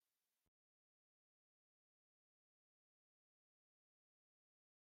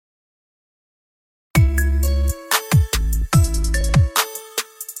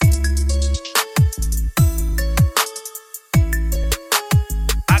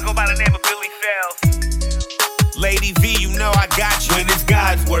by the name of Billy Fells. Lady V, you know I got you. When it's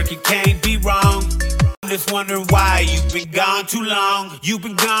God's work, it can't be wrong. I'm just wondering why you've been gone too long. You've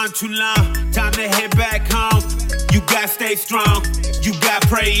been gone too long. Time to head back home. You gotta stay strong. You gotta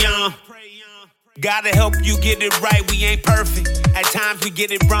pray on. Gotta help you get it right. We ain't perfect. At times we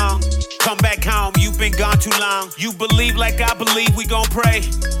get it wrong. Come back home. You've been gone too long. You believe like I believe. We gon' pray.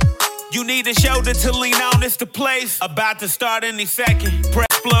 You need a shoulder to lean on, it's the place. About to start any second. Prayer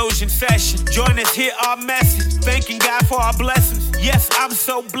explosion session. Join us, hear our message. Thanking God for our blessings. Yes, I'm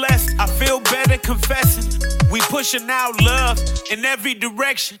so blessed. I feel better confessing. We pushing out love in every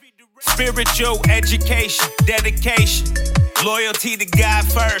direction. Spiritual education, dedication. Loyalty to God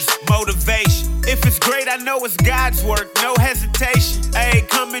first, motivation. If it's great, I know it's God's work, no hesitation. Hey,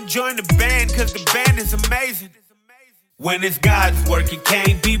 come and join the band, cause the band is amazing. When it's God's work, it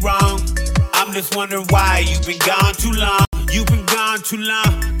can't be wrong. I'm just wondering why you've been gone too long. You've been gone too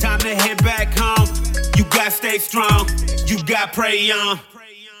long. Time to head back home. You gotta stay strong. You gotta pray on.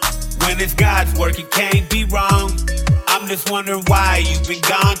 When it's God's work, it can't be wrong. I'm just wondering why you've been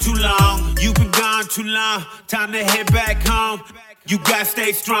gone too long. You've been gone too long. Time to head back home. You gotta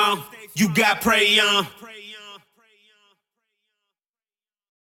stay strong. You gotta pray on.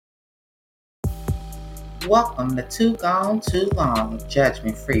 Welcome to Too Gone Too Long,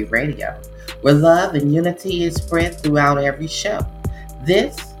 Judgment-Free Radio, where love and unity is spread throughout every show.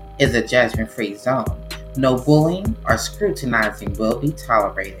 This is a judgment-free zone. No bullying or scrutinizing will be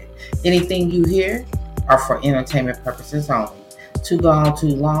tolerated. Anything you hear are for entertainment purposes only. Too Gone Too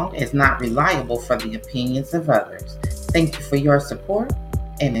Long is not reliable for the opinions of others. Thank you for your support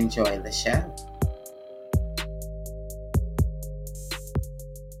and enjoy the show.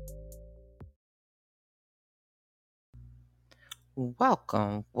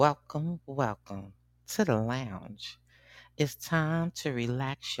 Welcome to the lounge. It's time to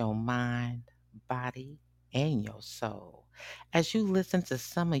relax your mind, body, and your soul as you listen to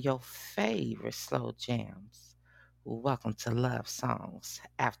some of your favorite slow jams. Welcome to Love Songs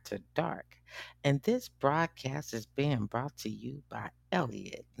After Dark, and this broadcast is being brought to you by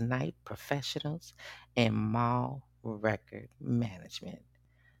Elliott Night Professionals and Mall Record Management.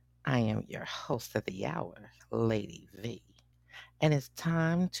 I am your host of the hour, Lady V. And it's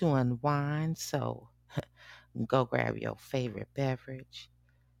time to unwind, so go grab your favorite beverage,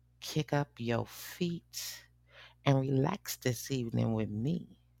 kick up your feet, and relax this evening with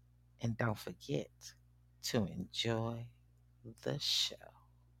me. And don't forget to enjoy the show.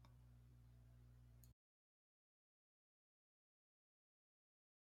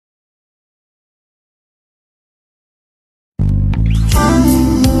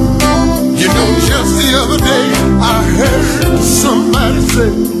 You know, just the other day I heard somebody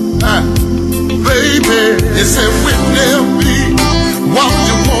say, baby, they said, when they'll be, why would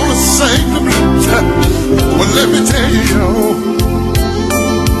you want to sing the blues? Well, let me tell you,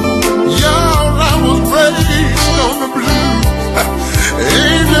 y'all, I was raised on the blues.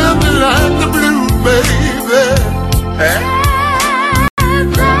 Ain't nothing like the blues, baby. Hey?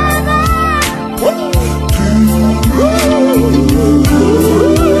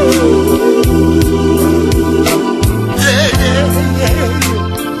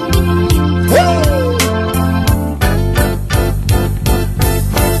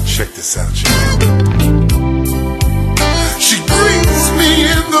 Check this out, y'all. She greets me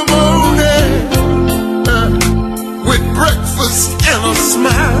in the morning with breakfast and a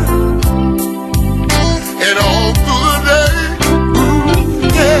smile, and all through the day, ooh,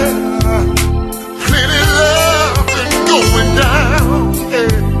 yeah, plenty love and going down,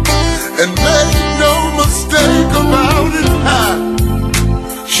 yeah. And make no mistake about it,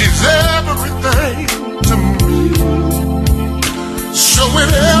 she's everything to me. So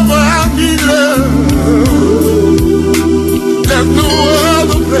whenever I need love, there's no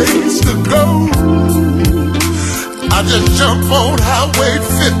other place to go. I just jump on Highway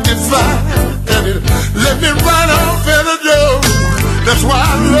 55 and it let me run off in the door. That's why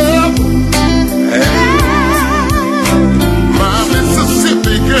I love my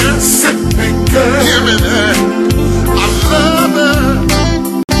Mississippi girl. Mississippi girl, give me that. I love her.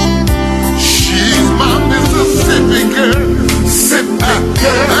 She's my Mississippi girl. I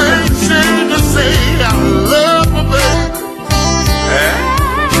ain't ashamed to say I love my baby.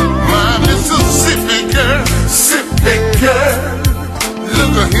 My Mississippi girl, Mississippi girl.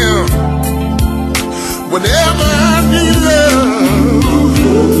 Look at him. Whenever I need love,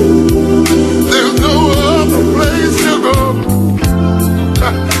 there's no other place to go.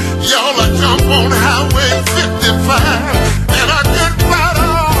 Y'all, I jump on Highway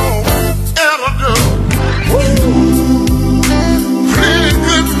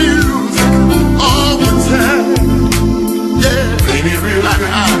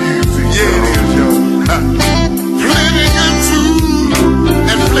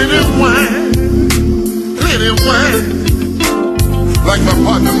my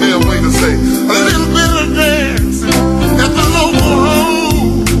partner Mel Way to say, a little bit of dancing at the local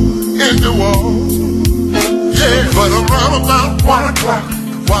home in the wall. Yeah, but around about 1 o'clock,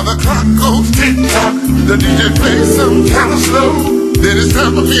 while the clock goes tick-tock, the DJ plays some kind of slow. Then it's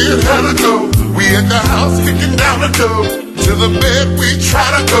time for me and her to go. We at the house kicking down the door. To the bed we try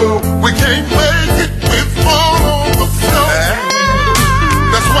to go. We can't make it, we fall on the floor.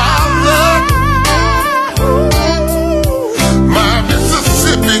 That's why I love my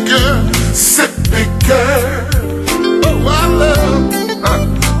Mississippi girl, Mississippi girl. Oh, I love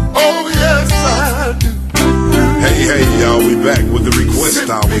oh yes I do. Hey, y'all, we back with the request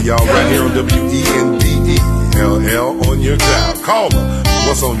hour, y'all, right here on WENDELL on your dial. Caller,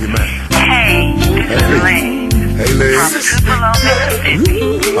 what's on your mind? Hey, this is Lane. Hey, Lane. From Tupelo, Mississippi.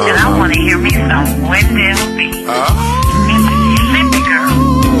 And I want to hear me some Wendell B. Mississippi girl.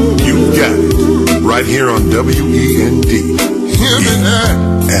 You got it. Right here on WENDELL.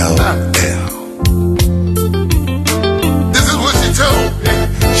 This is what she told me.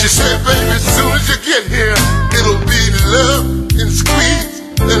 She said, baby, as soon as you get here, it'll be love and squeeze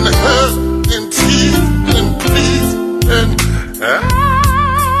and hug and tease and please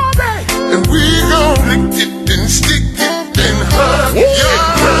and we gon' lick it and stick it and hug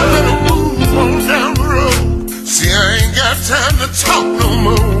y'all and move on down the road. See, I ain't got time to talk no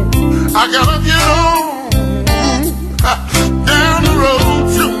more. I gotta get on down the road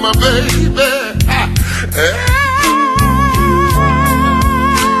to my baby.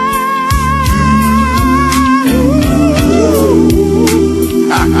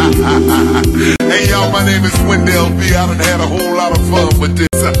 Hey y'all, my name is Wendell B. I done had a whole lot of fun with this.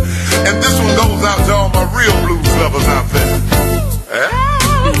 And this one goes out to all my real blues lovers out there.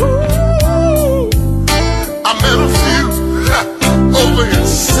 I met a few over in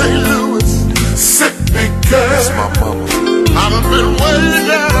St. Louis, Mississippi girl. That's my mama. I done been way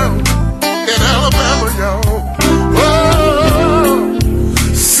down in Alabama, y'all. Oh,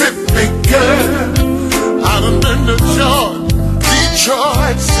 Mississippi girl. I done been to Georgia,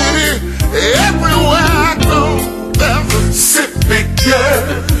 Detroit City. Everywhere I go, there's a Mississippi girl.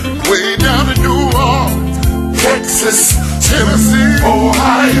 Way down in New Orleans, Texas, Tennessee,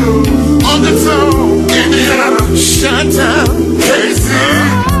 Ohio, Arkansas, Indiana, Chi-Town, KC.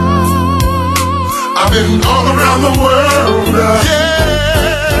 I've been all around the world, yeah.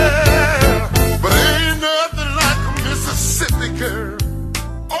 But ain't nothing like a Mississippi girl.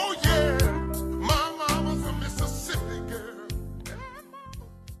 Oh yeah, my mama's a Mississippi girl.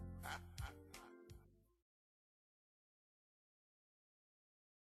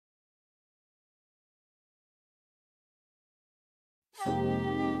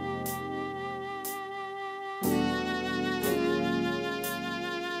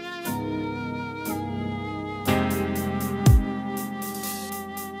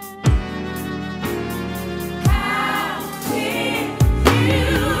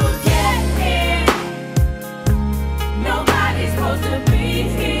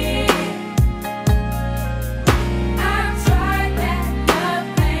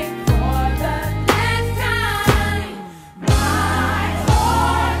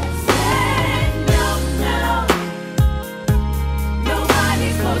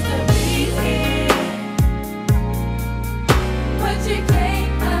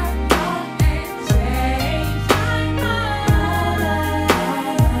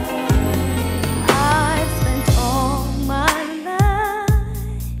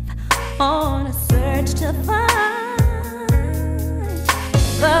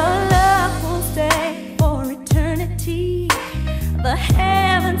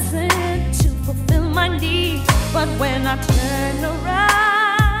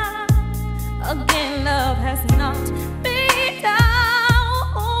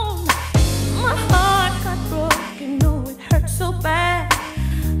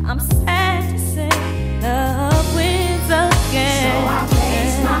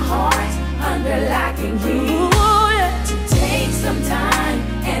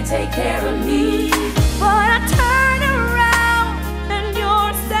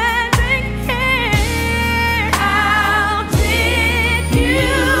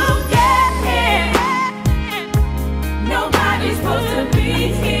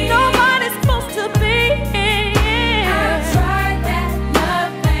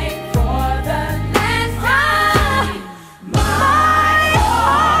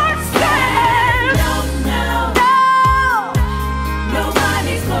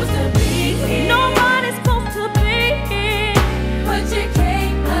 No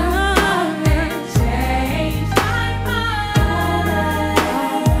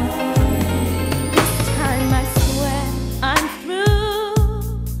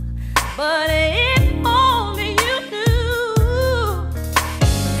But if only you knew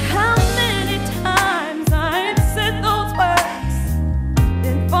how many times I've said those words,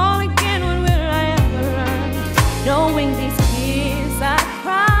 then fall again, when will I ever learn? Knowing these tears I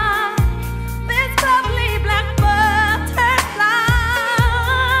cry, this lovely black butterfly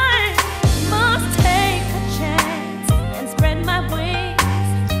must take a chance and spread my wings.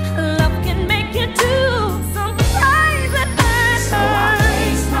 Love can make you do some crazy things. So I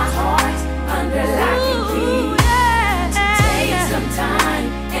place my heart under lock and key. Take some time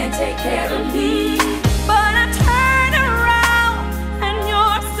and take care of me. But I turn around and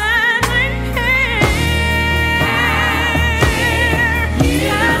you're standing here.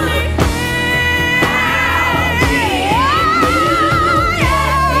 Standing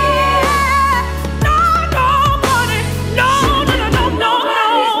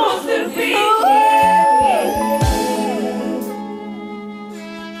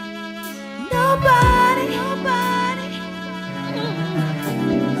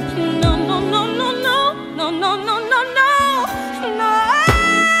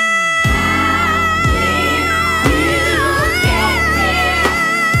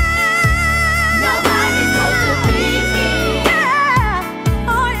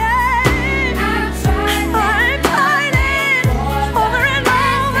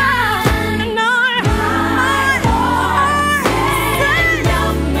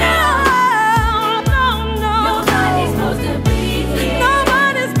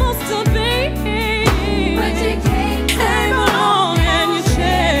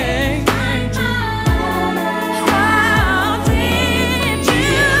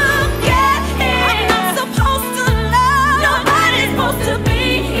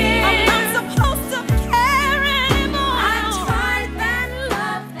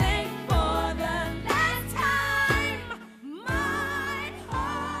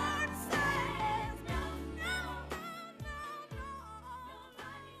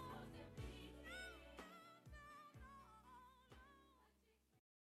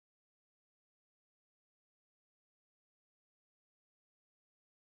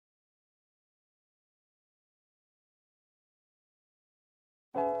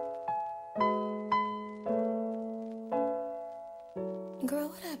Girl,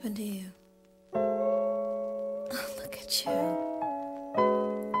 what happened to you? Oh, look at you.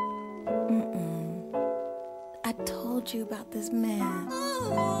 I told you about this man.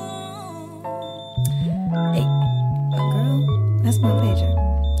 Hey, girl, that's my pager.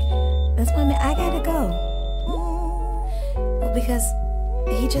 That's my man. I gotta go. Well, because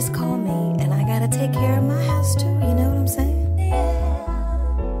he just called me and I gotta take care of my house too. You know what I'm saying?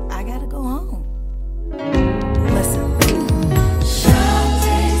 I gotta go home. Listen.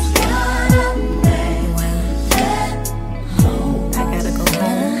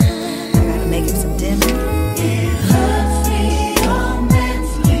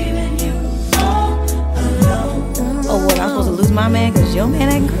 My man, cause your man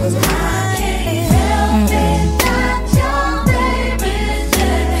ain't crazy.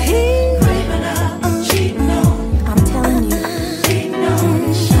 I'm telling you, you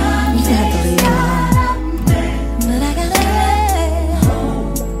have to leave him alone. But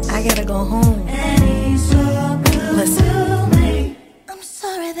I gotta go home. Listen, I'm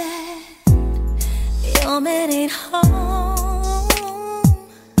sorry that your man ain't home.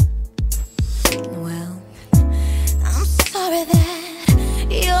 Sorry that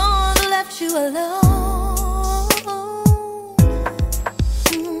you're left you alone.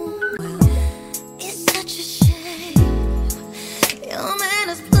 Well, it's such a shame your man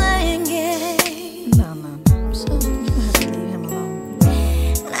is playing games. No. So you have to leave him alone.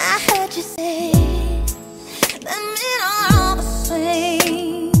 And I heard you say that men are all the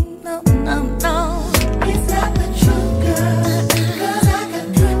same. No. It's not the truth, girl. 'Cause I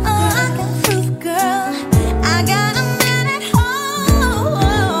got proof, girl. I got a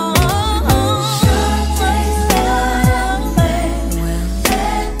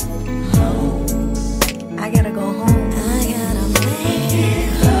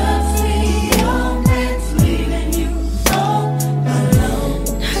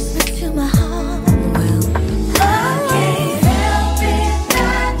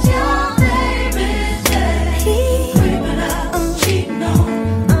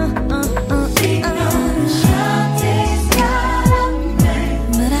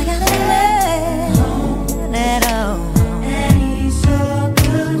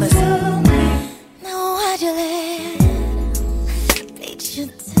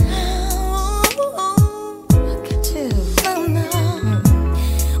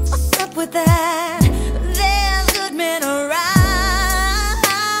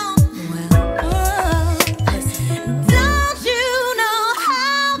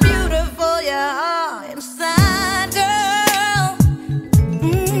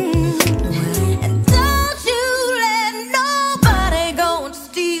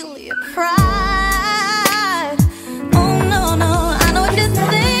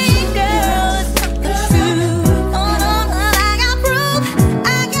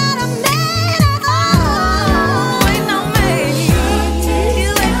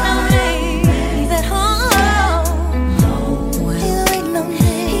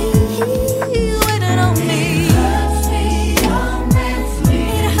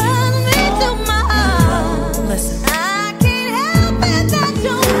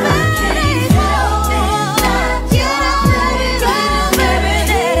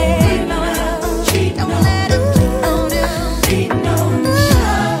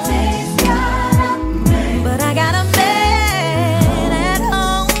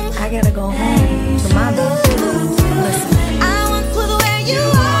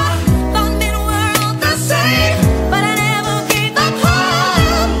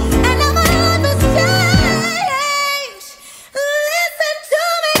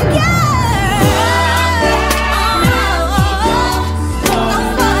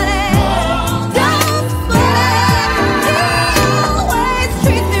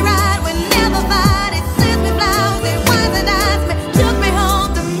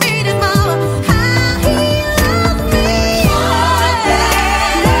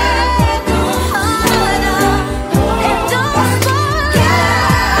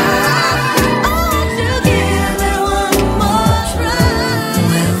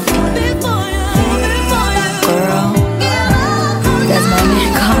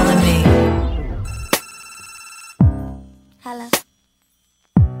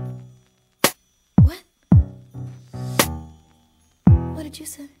did you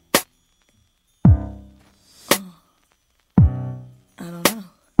say? Oh, I don't know.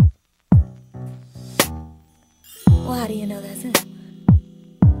 Well, how do you know that's him?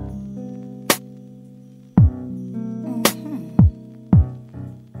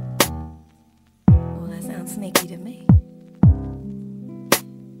 Well, that sounds sneaky to me.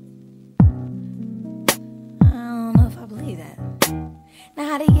 I don't know if I believe that. Now,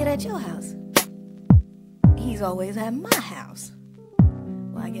 how did he get at your house? He's always at my house.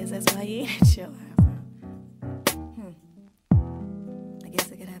 Well, I guess that's why he ain't at your house. I guess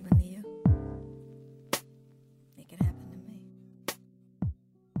it could happen to you. It could happen to me.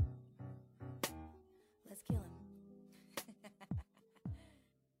 Let's kill him.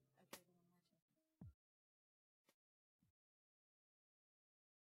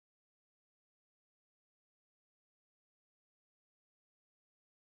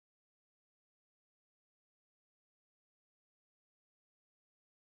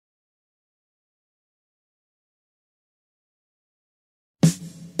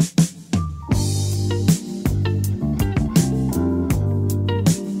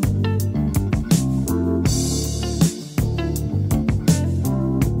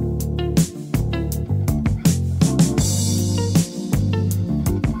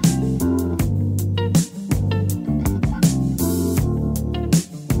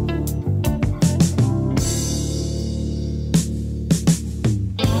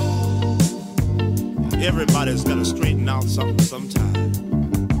 Everybody's gotta straighten out something sometime.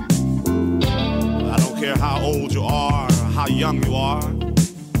 I don't care how old you are or how young you are.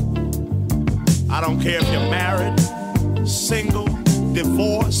 I don't care if you're married, single,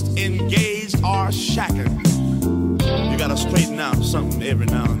 divorced, engaged, or shacking. You gotta straighten out something every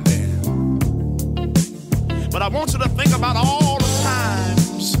now and then. But I want you to think about all the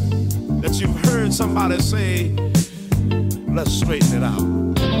times that you've heard somebody say, let's straighten it out.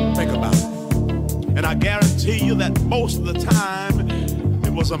 Think about it. And I guarantee you that most of the time,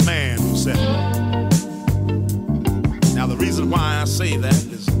 it was a man who said it. Now, the reason why I say that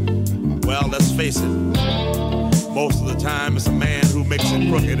is, well, let's face it, most of the time it's a man who makes it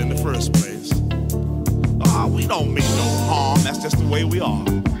crooked in the first place. We don't mean no harm, that's just the way we are.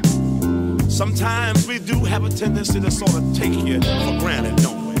 Sometimes we do have a tendency to sort of take you for granted,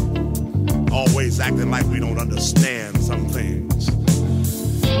 don't we? Always acting like we don't understand some things.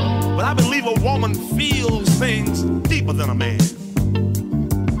 But I believe a woman feels things deeper than a man.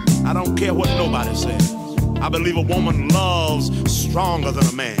 I don't care what nobody says. I believe a woman loves stronger than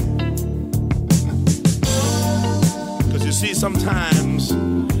a man. Because you see, sometimes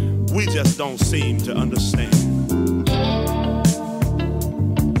we just don't seem to understand.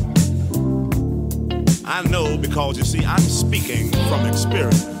 I know because, you see, I'm speaking from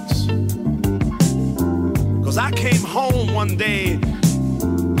experience. Because I came home one day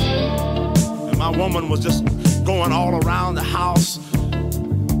and my woman was just going all around the house,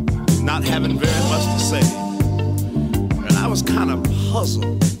 not having very much to say. And I was kind of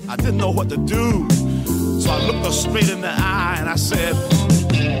puzzled. I didn't know what to do. So I looked her straight in the eye and I said,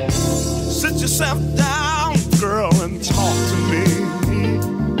 sit yourself down, girl, and talk to me.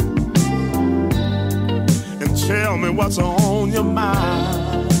 And tell me what's on your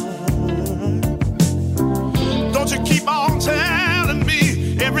mind. Don't you keep on telling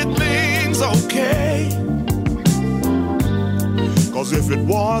me everything's okay. 'Cause if it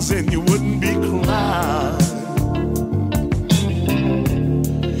wasn't, you wouldn't be crying.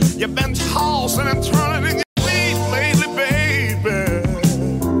 You've been tossing and turning in your feet lately, baby.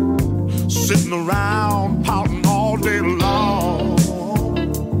 Sitting around pouting all day long.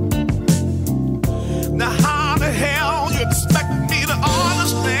 Now how the hell you expect me to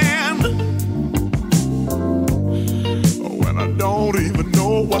understand when I don't even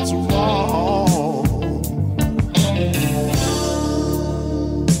know what's wrong?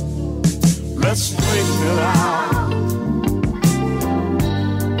 Let's straighten it out.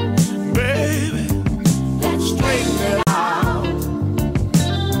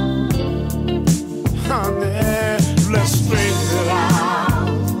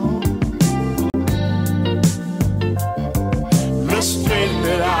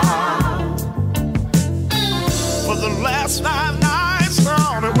 Last 5 nights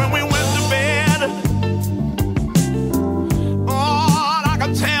on it when we went to bed. Oh, I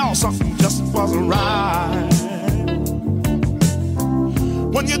could tell something just wasn't right.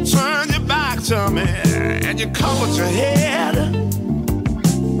 When you turned your back to me and you covered your head.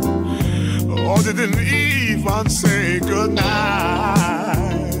 Oh, you didn't even say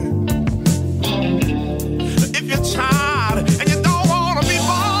goodnight. If you're tired and you don't want to be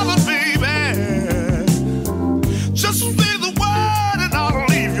bothered, baby, just say the word and I'll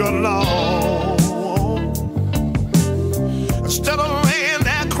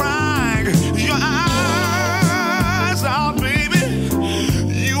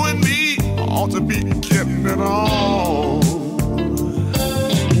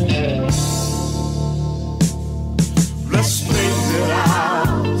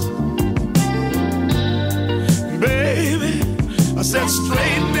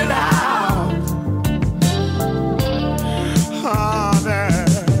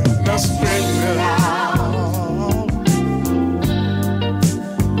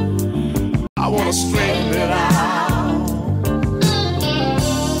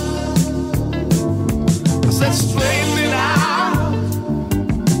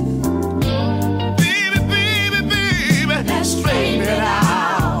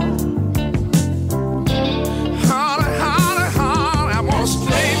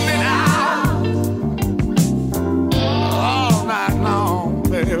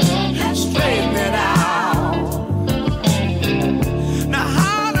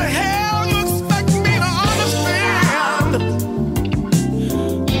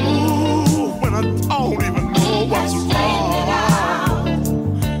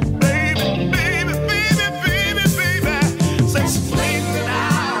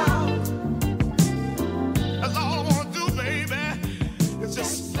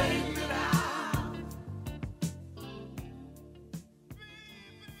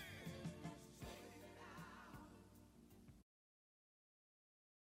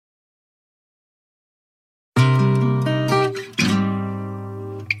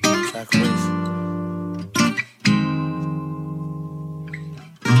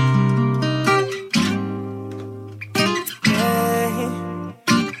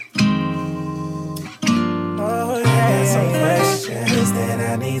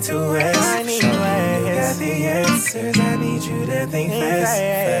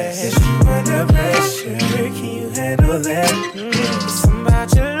If you under pressure, can you handle that? It's something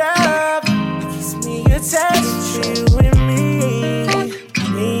about your love that keeps me attached to you and me.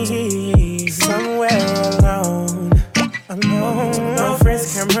 Somewhere alone. No friends,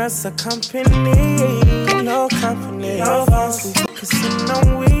 cameras, or company. No company. No phones, we focusing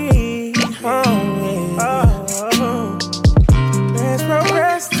on we. There's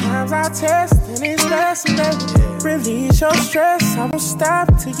progress, times I test, and it's fascinating. Release your stress, I won't stop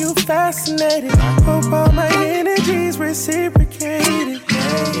till you fascinated. Hope all my energy's reciprocated.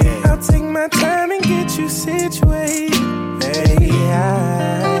 I'll take my time and get you situated. Baby, I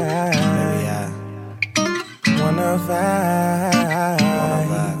wanna vibe.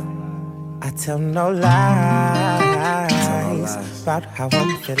 I tell no lies about how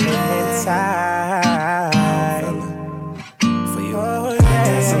I'm feeling inside. For you, I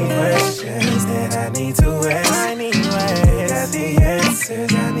got some questions that I need to ask. Got the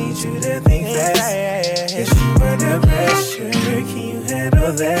answers, I need you to think fast. If you under pressure, can you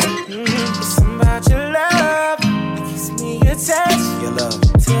handle that? It's something about your love that keeps me attached. Your love.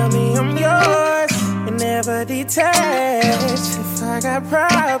 Tell me I'm yours and never detached. If I got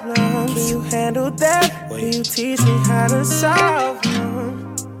problems, can you handle that? Will you teach me how to solve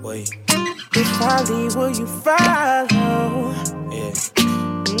them? If I leave, will you follow? Yeah.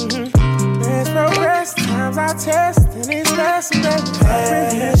 There's progress, times I test, and it's fascinating.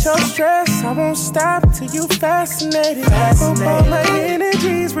 Release your stress, I won't stop till you fascinated. Hope all my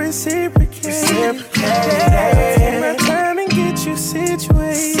energy's reciprocated. Take my time and get you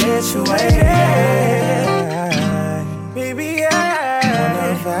situated. Baby, I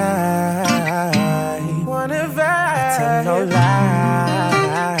wanna vibe. I tell no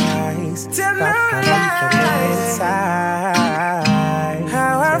lies. Tell no lies.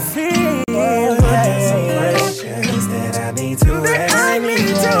 How I feel. Some questions that I need to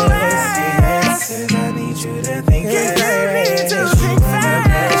ask. I need you to think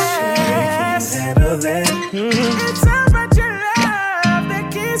fast. Handle that. It's all about your love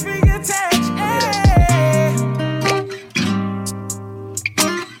that keeps me attached.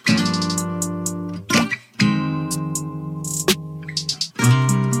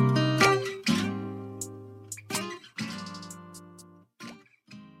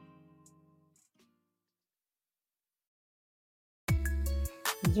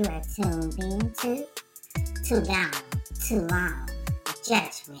 You are tuned into Too Down, Too Long,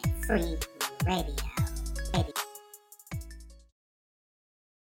 Judgment Free Radio.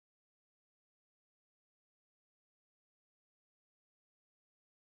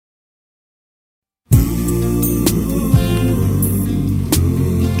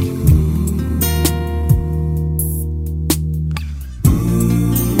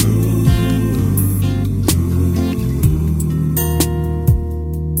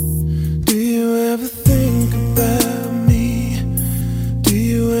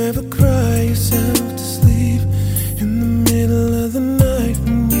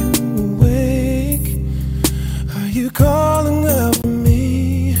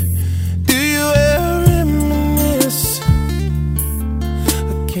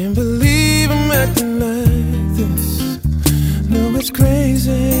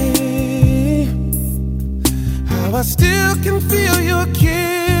 I still can feel your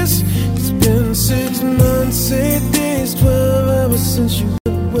kiss. It's been 6 months, 8 days, 12 hours since you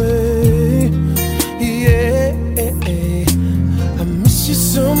went away. Yeah, I miss you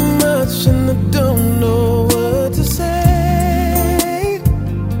so much and I don't know what to say.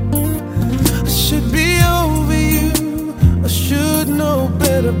 I should be over you, I should know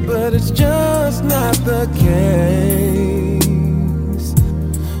better, but it's just not the case.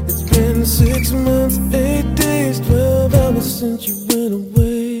 It's been 6 months, 8 days, 12 hours since you went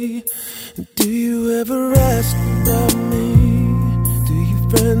away. Do you ever ask about me? Do your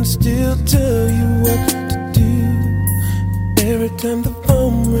friends still tell you what to do? Every time the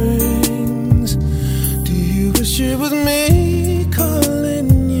phone rings, do you wish it was me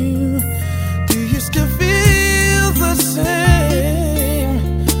calling you? Do you still feel the same?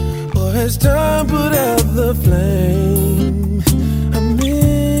 Or has time put out the flame? I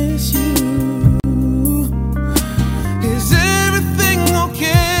miss you. Is everything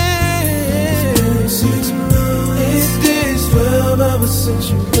okay? It's been 6 months, 8 days, 12 hours since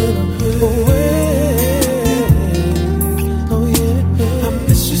you went away. Oh yeah, I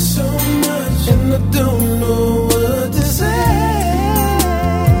miss you so much and I don't know what to say.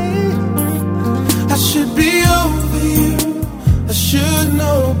 I should be over you, I should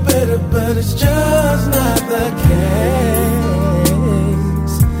know better, but it's just not the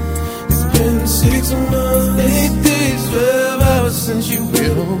case. It's been 6 months, 8 days, 12 hours since you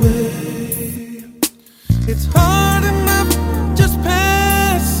went away. It's hard enough just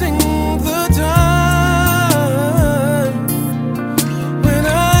passing the time when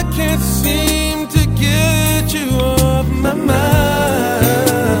I can't seem to get you off my mind.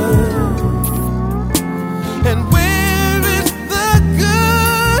 And where is the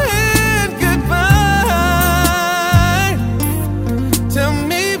good goodbye? Tell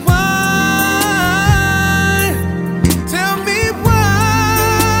me why. Tell me why.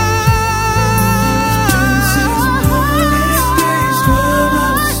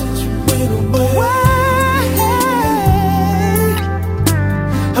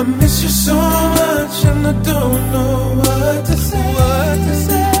 I miss you so much and I don't know what to say.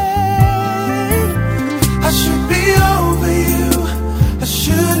 I should be over you, I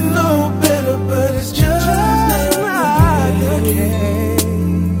should know better, but it's just not the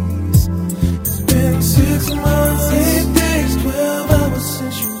case. It's been 6 months, 8 days, 12 hours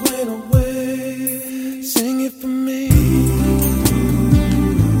since you went away. Sing it for me.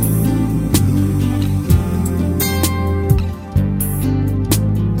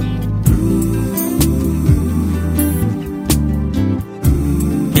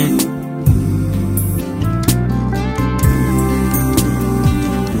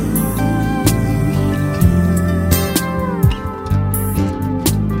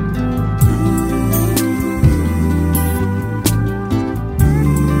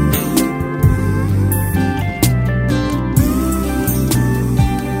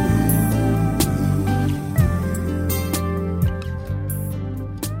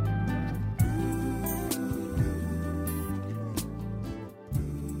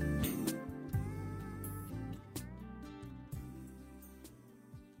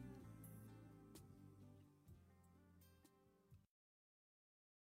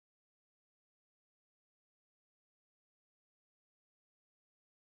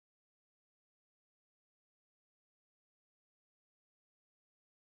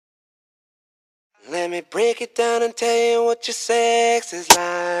 Let me break it down and tell you what your sex is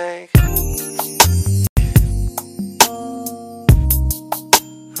like. I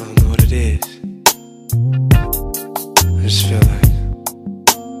don't know what it is. I just feel like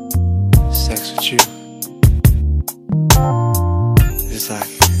sex with you. It's like,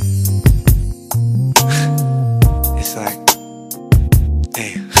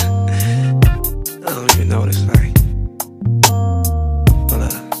 damn. I don't even know what it's like. But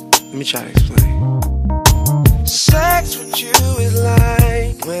let me try to explain. Sex with you is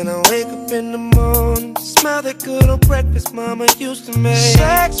like when I wake up in the morning, smell that good old breakfast mama used to make.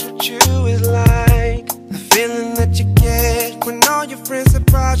 Sex with you is like the feeling that you get when all your friends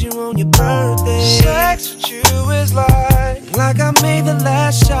surprise you on your birthday. Sex with you is like I made the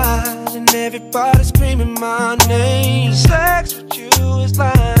last shot and everybody screaming my name. Sex with you is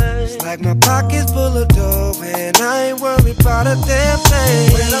it's like my pocket's full of dough and I ain't worried about a damn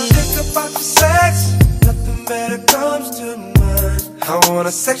thing. When I think about the sex, nothing better comes to mind. I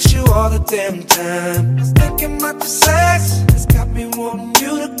wanna sex you all the damn time. I was thinking about the sex, it's got me wanting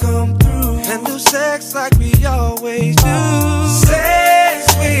you to come through and do sex like we always do.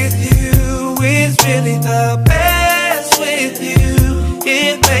 Sex with you is really the best with you.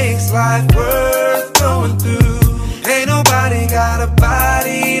 It makes life worth going through. Ain't nobody got a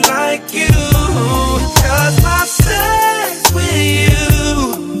body like you. Cause my sex with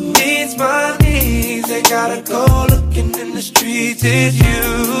you meets my needs. Ain't gotta go looking in the streets, it's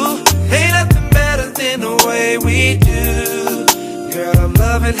you. Ain't nothing better than the way we do. Girl, I'm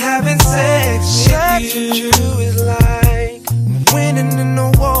loving having sex with you is like winning an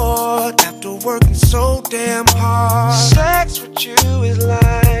award after working so damn hard. Sex with you is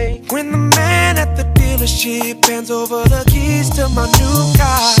like when the man at the dealership hands over the keys to my new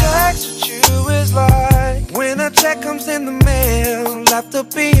car. Sex with you is like when a check comes in the mail after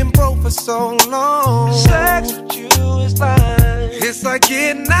being broke for so long. Sex with you is like it's like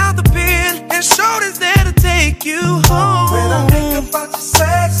getting out the pen and shoulders there to take you home. When I think about your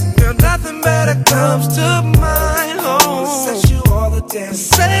sex, girl, nothing better comes to mind. Oh, sex you all the damn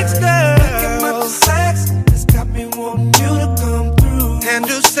sex, girl. Thinking about the sex, it's got me wanting you to come through and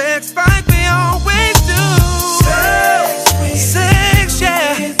do sex like we always do. Sex,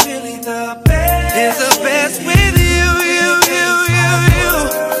 yeah, it's really the best. It's the best with you.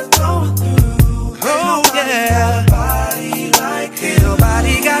 Oh yeah. Ain't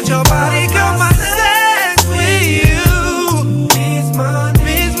nobody got your body, girl. My sex with you means my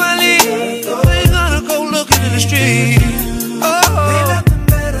needs.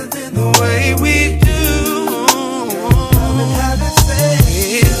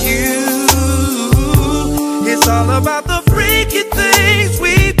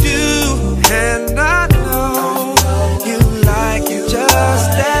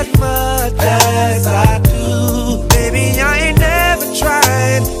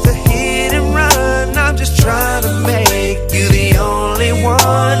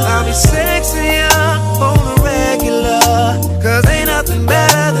 I'll be sexy on the regular, 'cause ain't nothing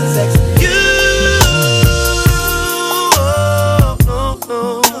better than sex with you.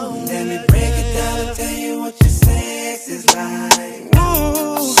 Let me break it down and tell you what your sex is like.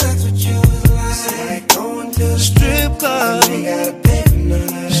 Ooh. Sex with you is like going to the strip club. You ain't gotta pay for none of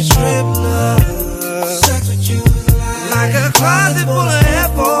that strip club. Sex with you is like a closet full of Air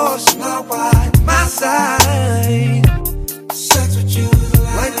Force, not wide, my side. Sex with you is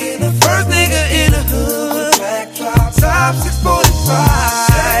like being the first nigga in the hood. Backdrop, top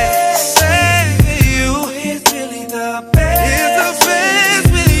 645. Sex with you is really the best. It's the best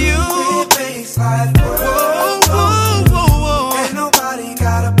with you. Face like whoa, whoa, whoa, whoa. Ain't nobody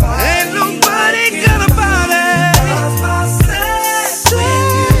got a body. Ain't nobody got a body. 'Cause my sex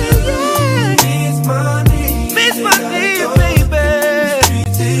with you means money. Means money, baby.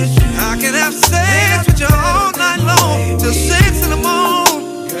 I can have sex with you all night long till 6 in the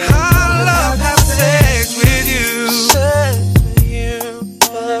morning. I love have sex with you. Sex with you.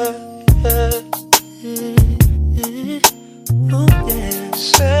 Oh yeah,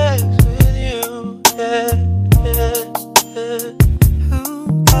 sex with you.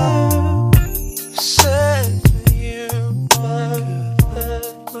 Sex with you.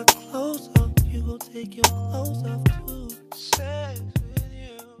 My clothes off, you gon' take your clothes off too. Sex with you.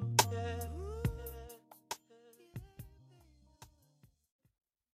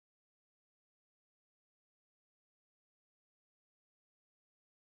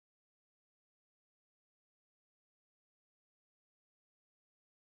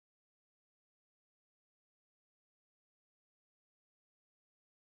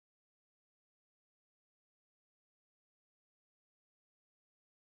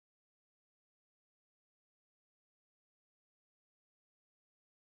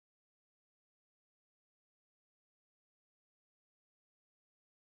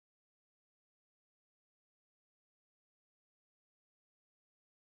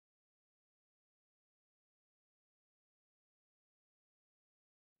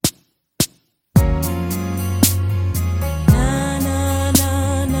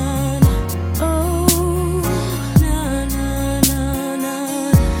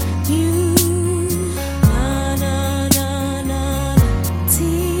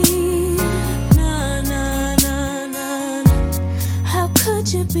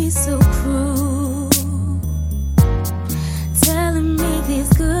 Be so cruel, telling me these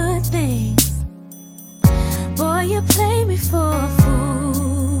good things. Boy, you play me for a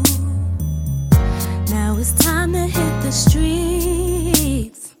fool. Now it's time to hit the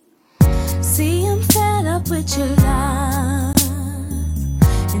streets. See, I'm fed up with your lies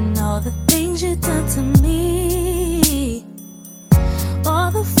and all the things you've done to me.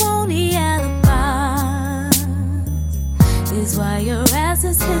 All the phony alibis is why your ass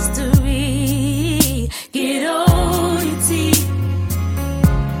is history. Get on your teeth.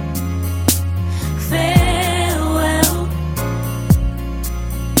 Farewell.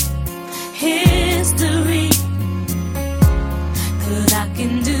 History. 'Cause I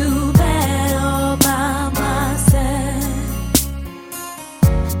can do that all by myself.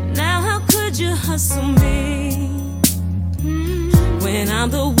 Now how could you hustle me when I'm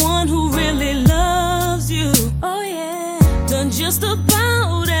the one who really loves you? Oh yeah, done just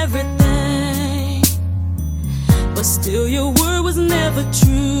about everything, but still your word was never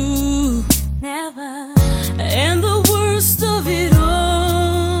true. Never. And the worst of it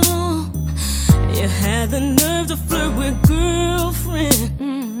all, you had the nerve to flirt with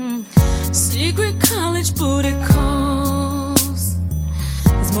girlfriend. Secret college booty calls.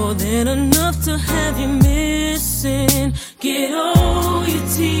 It's more than enough to have you missing. Get all your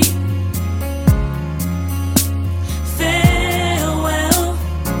teeth. Farewell.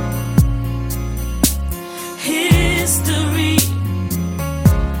 History.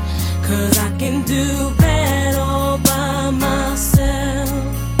 'Cause I can do that all by myself.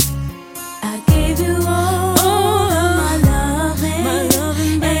 I gave you all of my loving,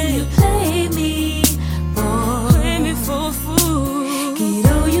 and you played me, boy. Played me for a fool. Get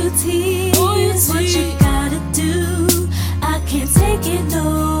all your tears, what you gotta do. I can't take it no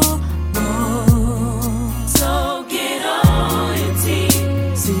more. So get all your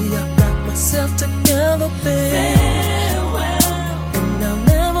tears. See, I got myself together, babe. Farewell. And I'll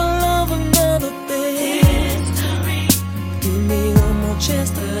never love another, babe. History. Give me one more chance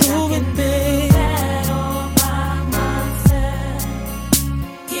to prove it, babe. That all by myself.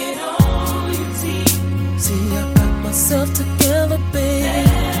 Get all your tears. See, I got myself together, babe.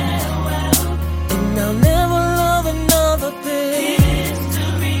 Farewell. And I'll never love another, babe.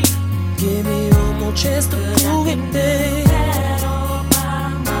 History. Give me one more chance to prove it, babe. That all by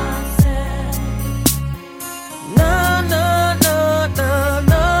myself.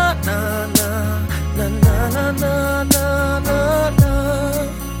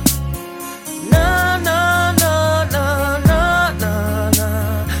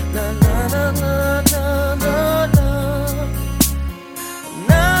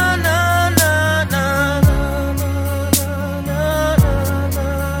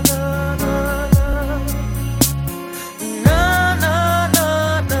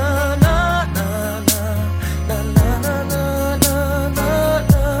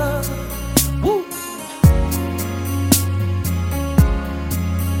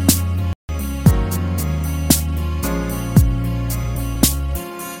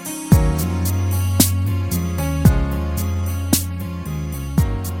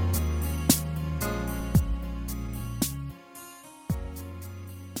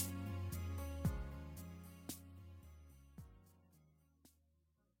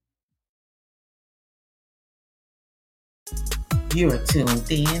 You are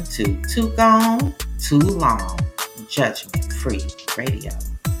tuned in to Too Gone, Too Long, Judgment Free Radio.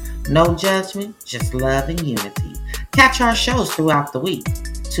 No judgment, just love and unity. Catch our shows throughout the week.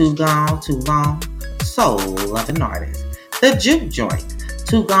 Too Gone, Too Long, Soul Loving Artist. The Juke Joint,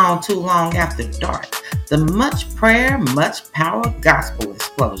 Too Gone, Too Long After Dark. The Much Prayer, Much Power Gospel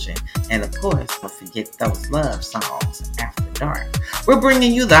Explosion. And of course, don't forget those love songs after dark. We're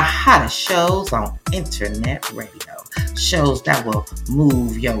bringing you the hottest shows on internet radio. Shows that will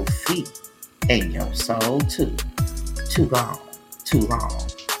move your feet and your soul too. Too Gone, Too Long,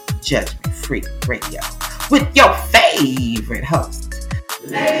 Judgment Free Radio. With your favorite host,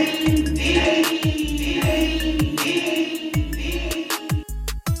 Lady.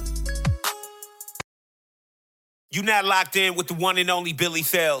 You now locked in with the one and only Billy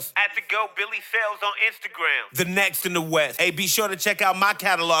Sales. At the Go Billy Sales on Instagram. The next in the West. Hey, be sure to check out my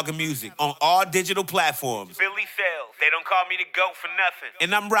catalog of music on all digital platforms. Billy Sales. They don't call me the GOAT for nothing.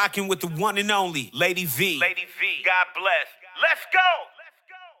 And I'm rocking with the one and only Lady V. Lady V. God bless. Let's go!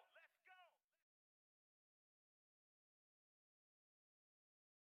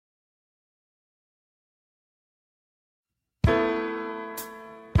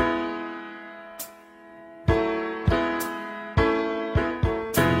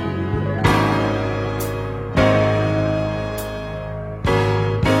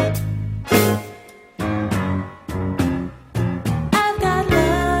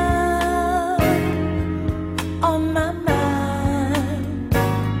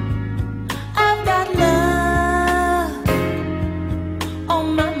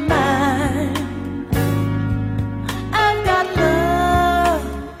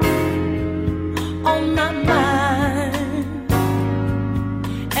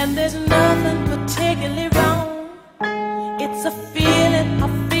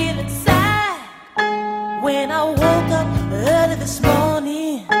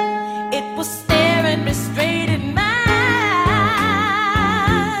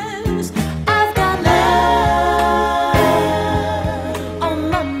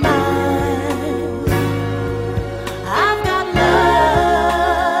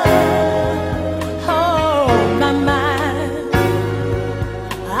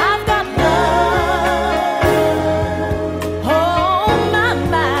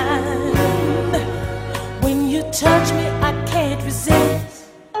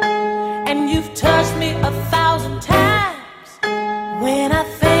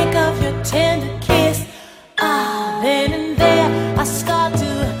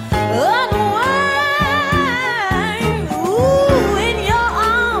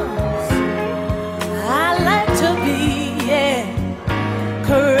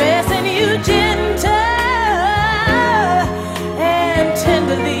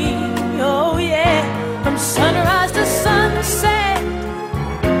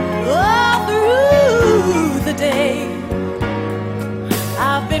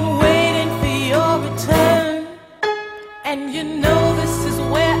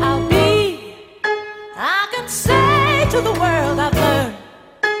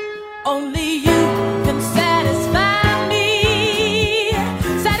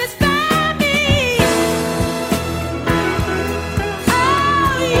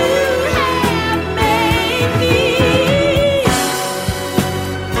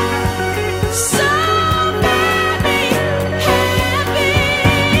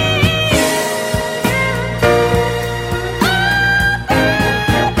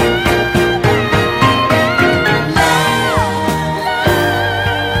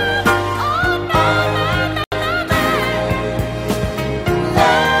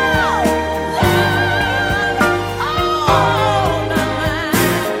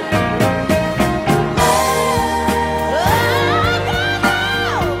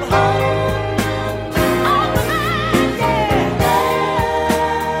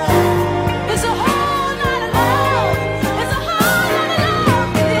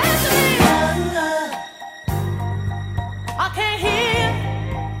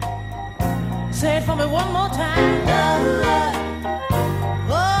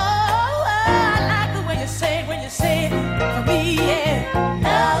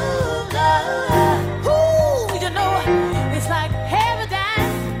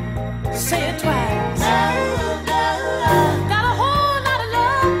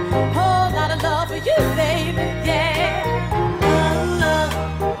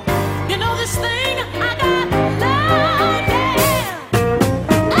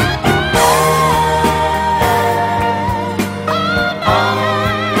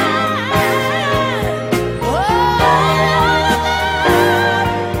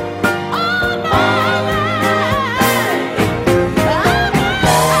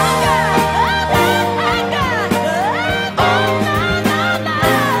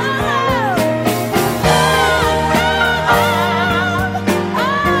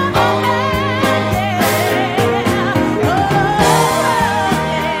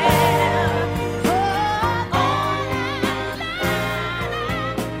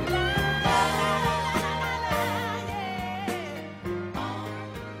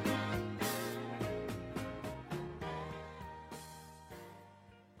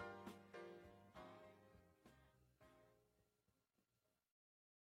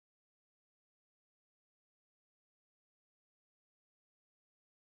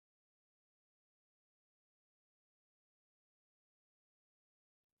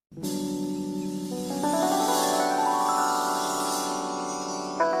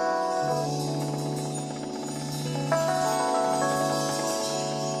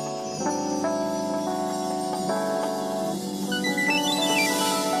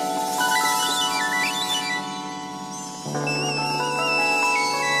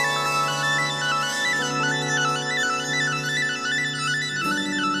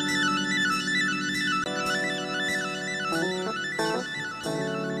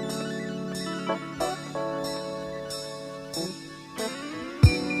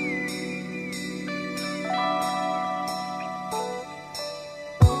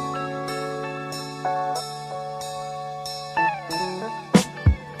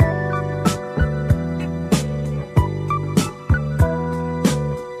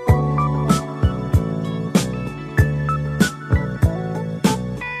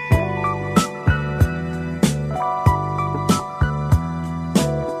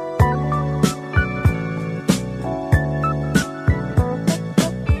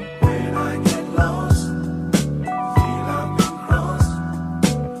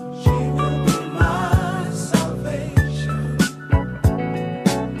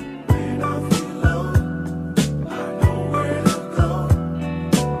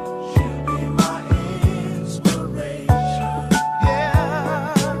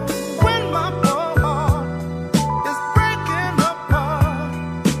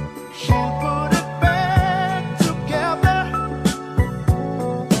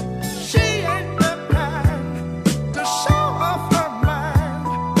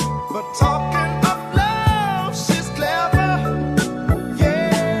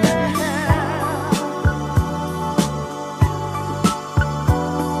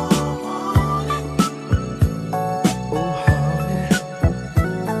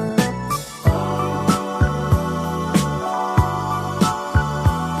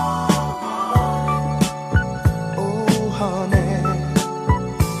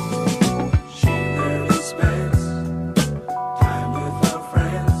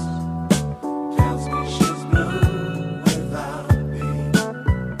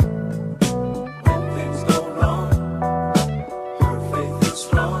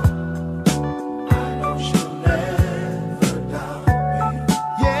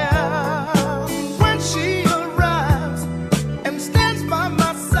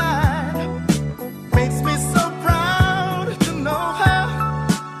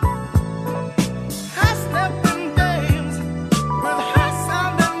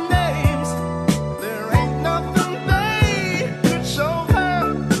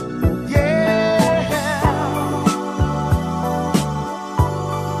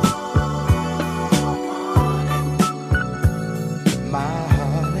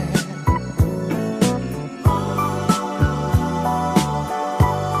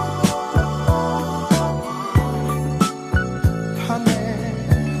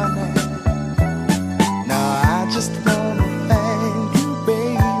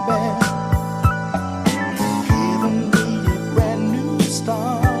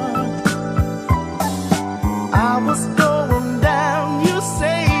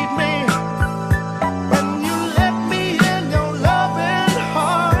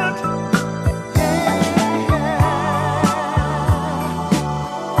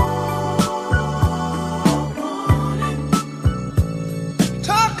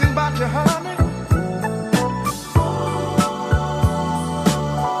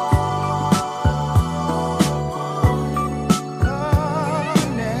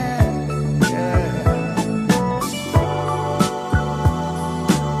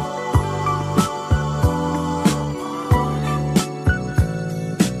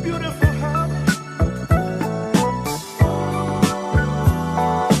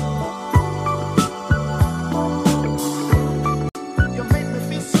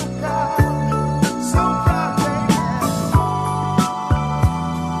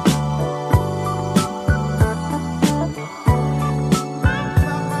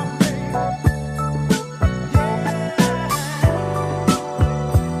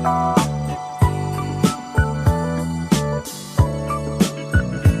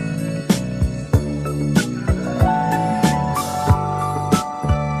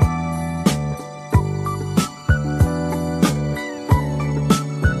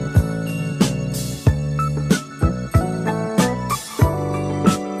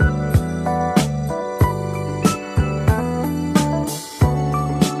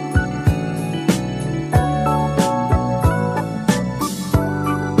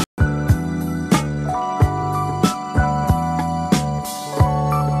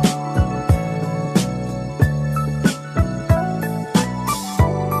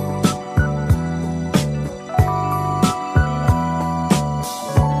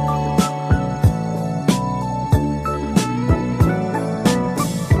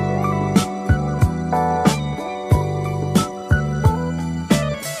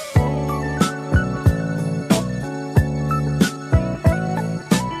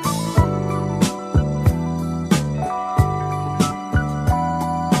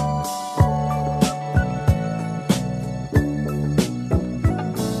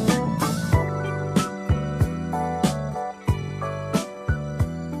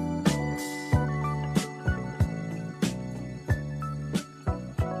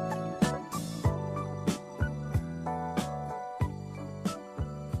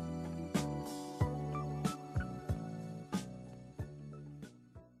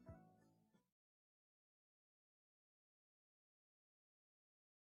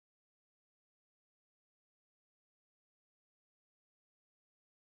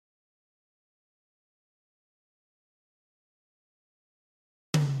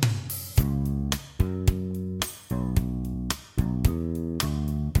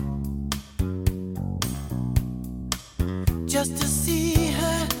 just to see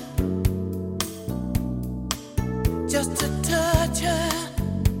her, just to touch her,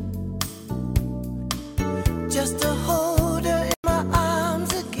 just to hold her in my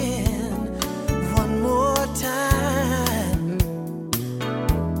arms again one more time.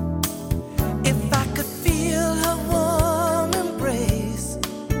 If I could feel her warm embrace,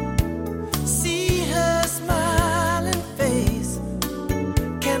 see her smiling face,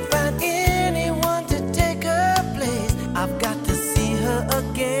 can't find anyone to take her place. I've got to see her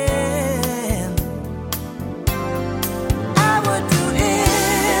again. I would do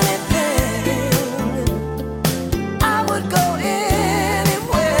anything, I would go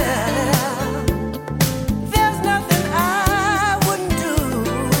anywhere. There's nothing I wouldn't do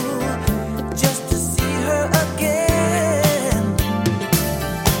just to see her again.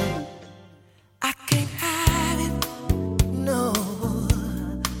 I can't hide it, no,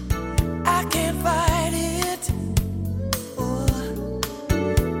 I can't fight it. Oh,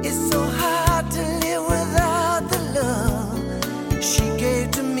 it's so hard to live without the love she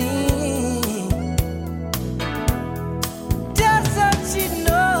gave to me. Just so she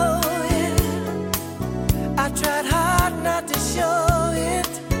know it, I tried hard not to show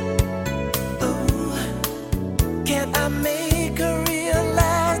it. Ooh, can't I make her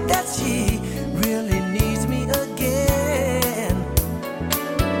realize that she really needs me again?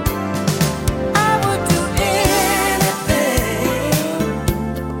 I would do anything,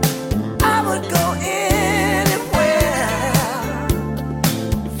 I would go anywhere.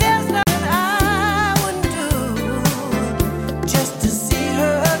 There's nothing I wouldn't do just to see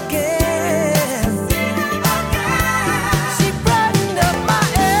her again. She brightened up my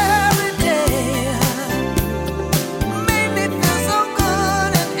every day, made me feel so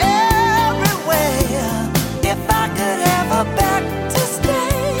good in every way. If I could have her back to stay,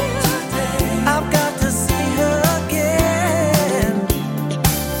 I've got to see her again.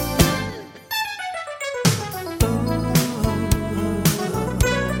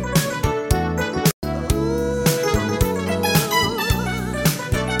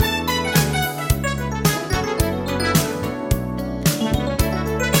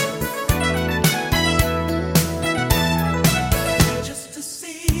 Just to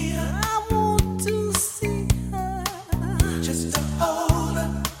see her, I want to see her. Just to hold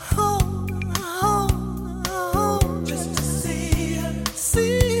her, just to see her,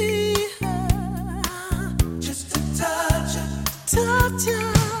 just to touch her,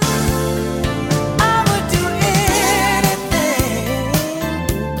 I would do anything,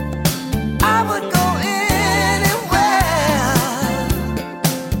 I would go anywhere.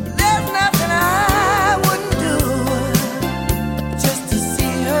 There's nothing I wouldn't do just to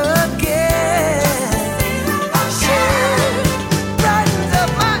see her again. She brightens up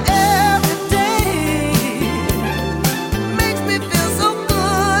my every day, makes me feel so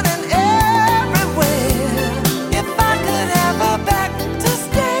good in every way. If I could have her back to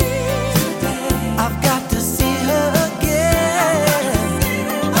stay, I've got to see her again.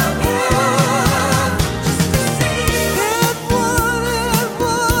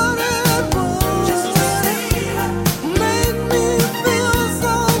 It would just to see her, make me feel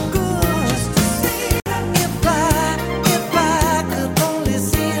so good. Just to see her, if I could only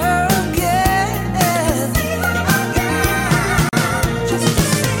see her again. Just to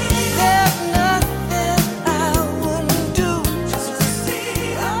see her, there's nothing I wouldn't do just to see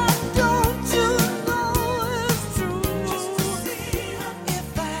her. Don't you know it's true? Just to see her, if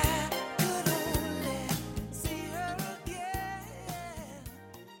I could only see her again.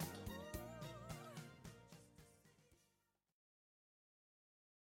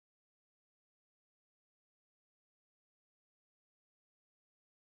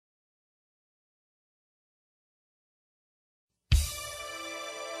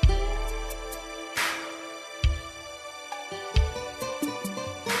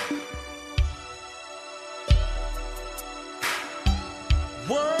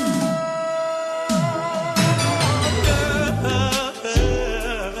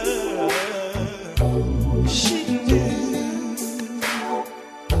 She knew.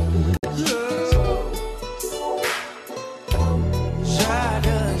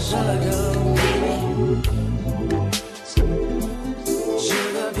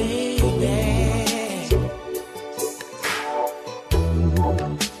 Sugar, baby. Sugar, baby.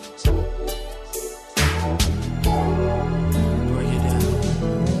 Break it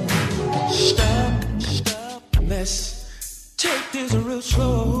down. Stop. Let's take this real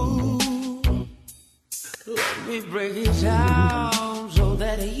slow. Let me break it down so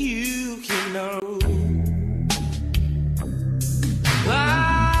that you can know.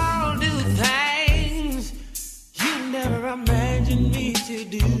 I'll do things you never imagined.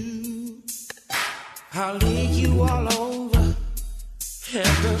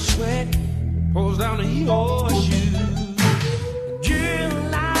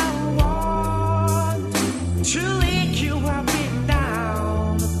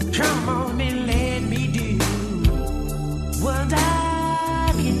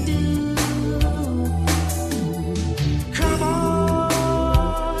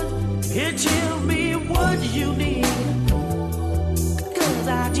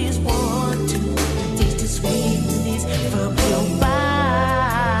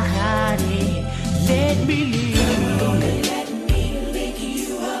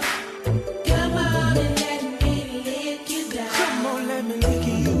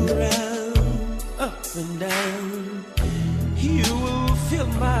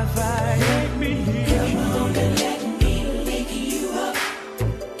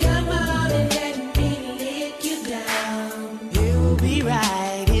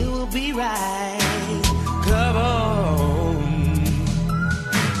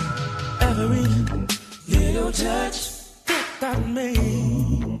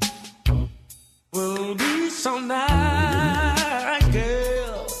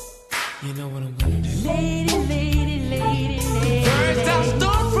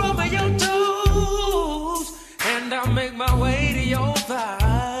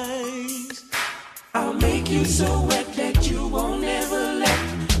 you so wet that you won't ever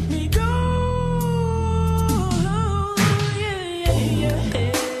let me go. Yeah, yeah,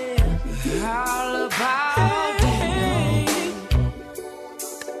 yeah. All about it.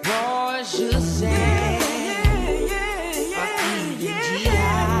 Boys should say.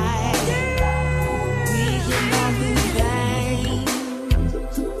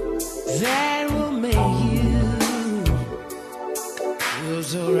 That will make you feel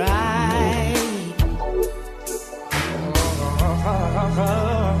so right.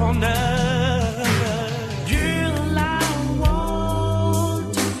 Oh, no. Girl, I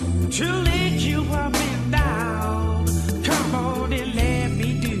want to lick you up and down. Come on and let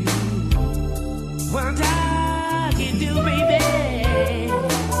me do what I can do, baby.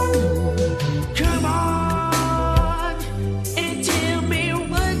 Come on and tell me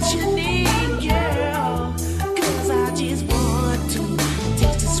what you need, girl. 'Cause I just want to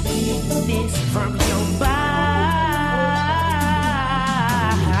taste the sweetness from your body.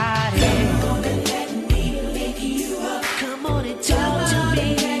 Come on and let me lick you up. Come on and talk to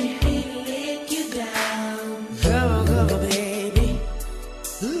me. Let me lick you down. Come on, baby.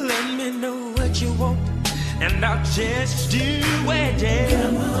 Let me know what you want, and I'll just do it, yeah.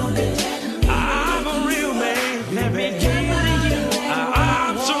 Come on and let me. I'm a real man, let me give to you.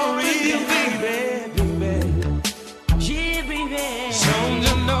 I'm so real, baby, baby. Yeah, baby. So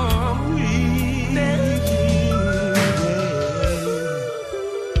you know I'm real.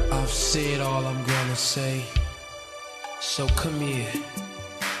 I've said all I'm gonna say, so come here,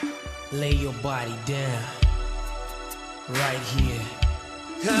 lay your body down, right here.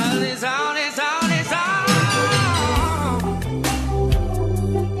 'Cause it's on, it's on, it's on.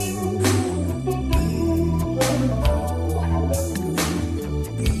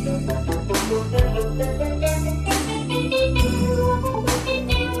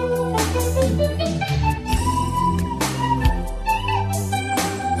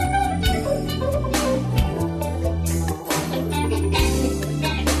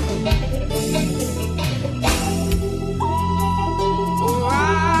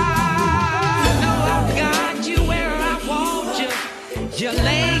 You're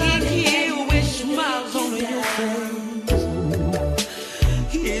laying here with smiles on your face.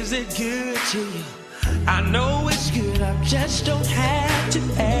 Is it good to you? I know it's good, I just don't have to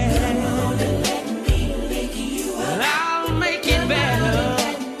ask. I'll make it better.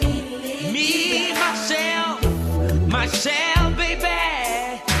 Me, myself,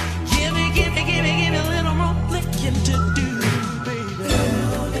 baby. Give me a little more licking to do, baby.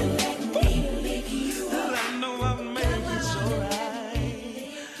 I know I've made it so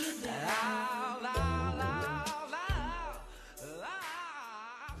right.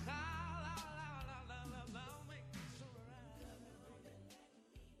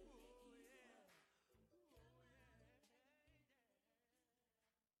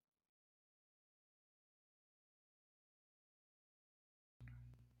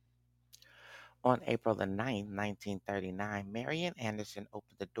 On April the 9th, 1939, Marian Anderson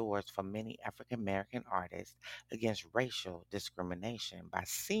opened the doors for many African American artists against racial discrimination by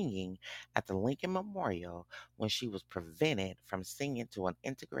singing at the Lincoln Memorial when she was prevented from singing to an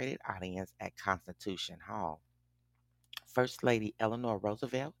integrated audience at Constitution Hall. First Lady Eleanor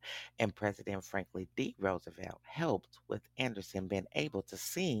Roosevelt and President Franklin D. Roosevelt helped with Anderson being able to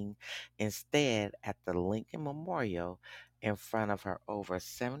sing instead at the Lincoln Memorial in front of her over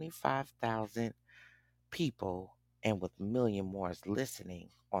 75,000 people and with million more listening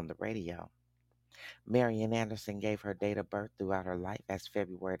on the radio. Marian Anderson gave her date of birth throughout her life as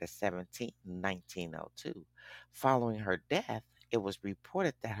February the 17th, 1902. Following her death, it was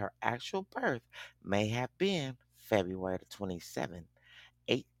reported that her actual birth may have been February the 27th,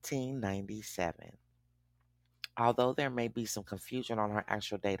 1897. Although there may be some confusion on her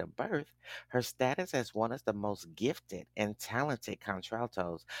actual date of birth, her status as one of the most gifted and talented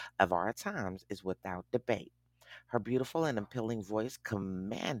contraltos of our times is without debate. Her beautiful and appealing voice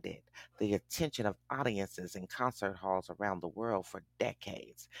commanded the attention of audiences in concert halls around the world for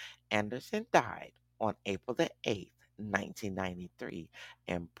decades. Anderson died on April the 8th, 1993,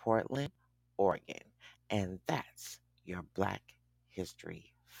 in Portland, Oregon. And that's your Black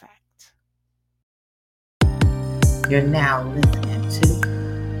History Fact. You're now listening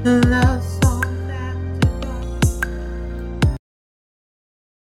to Love Songs After Dark.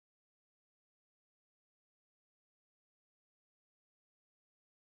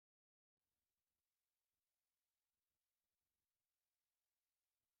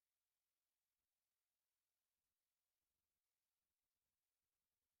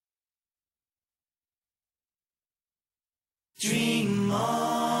 Dream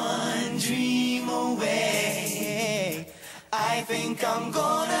on, away. I think I'm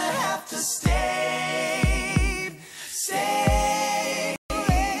gonna have to stay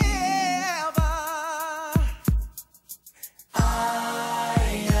forever.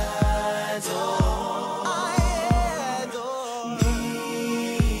 I adore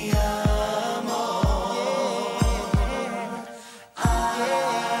mi amor. I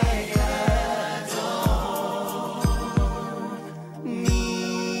adore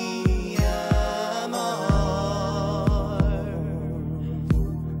mi amor.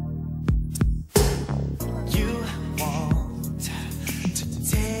 You want to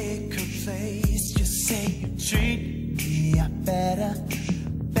take her place. You say you treat me better,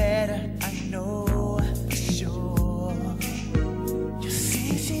 I know for sure. You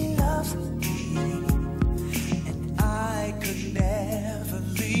see she loves me, and I could never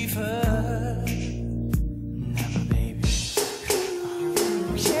leave her. Never, baby.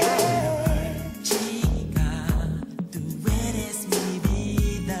 Yeah. Chica, tú eres mi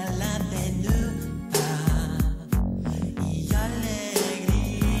vida, la tenuta y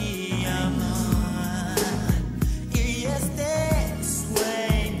alegría, amor. Y este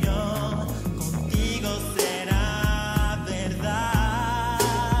sueño contigo será verdad.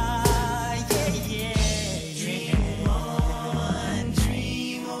 Yeah, yeah. Dream on,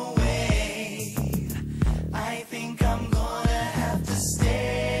 dream away. I think I'm gonna have to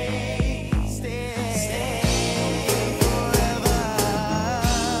stay forever.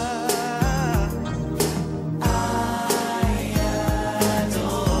 I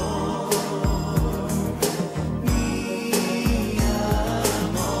adore mi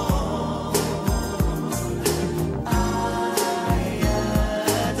amor. I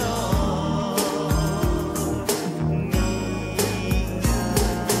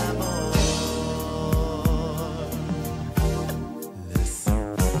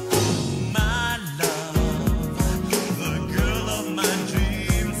my love, the girl of my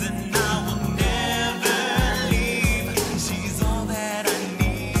dreams, and I will never leave. She's all that I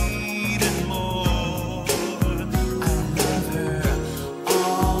need and more. I love her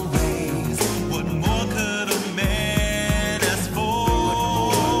always. What more could a man ask for?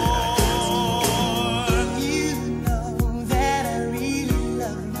 You know that I really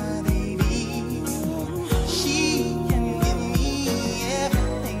love my baby. She can give me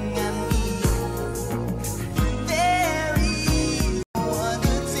everything I need. There is no one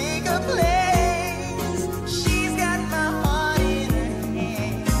to take her place. She's got my heart in her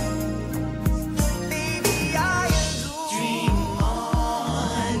hands. Baby, I adore. Dream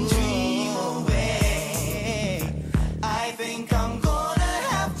on, dream away. I think I'm gonna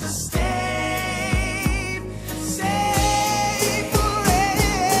have to stay forever.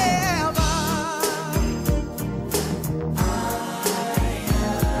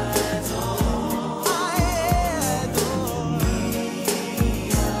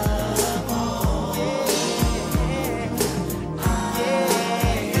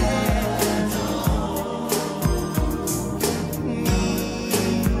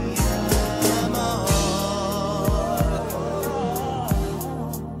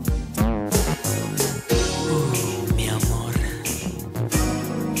 Mi amor,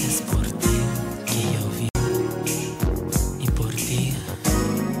 es por ti que yo vivo y por ti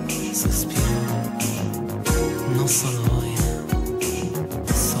suspiro. No solo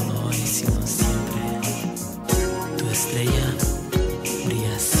hoy, sino siempre. Tu estrella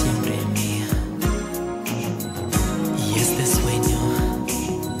brilla siempre en mí. Y este sueño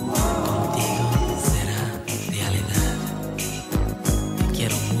contigo será realidad. Te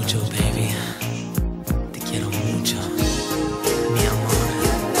quiero mucho, baby. Te quiero mucho, mi amor.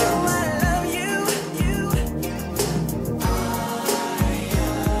 You know I love you.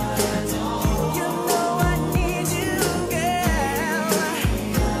 You know I need you, girl.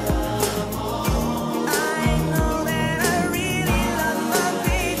 I know that I really love my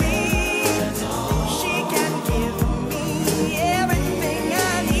baby. She can give me everything I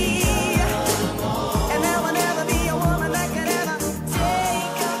need. And there will never be a woman that could ever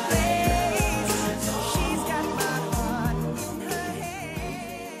take her place. She's got my heart in her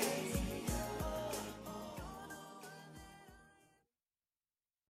hands.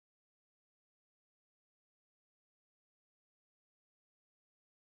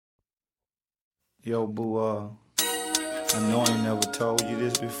 Yo, boo, I know I ain't never told you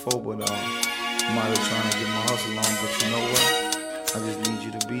this before, but I'm out here trying to get my hustle on, but you know what? I just need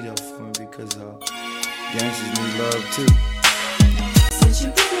you to be there for me because gangsters need love too. Since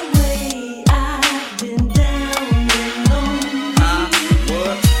you've been away, I've been down and lonely.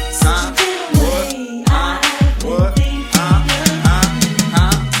 What? Since you've been away, I've been thinking of you.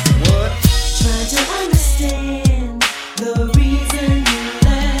 What? Trying to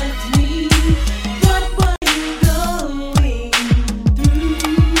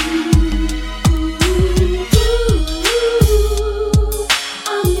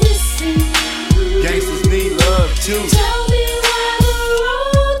too. Tell me why the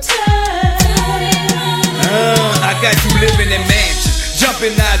road turns. I got you living in mansions,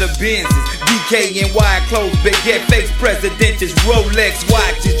 jumping out of Benzes, DK and wide clothes, baguette face presidentials, Rolex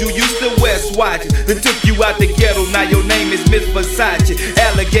watches. You used to wear swatches, then took you out the ghetto. Now your name is Miss Versace,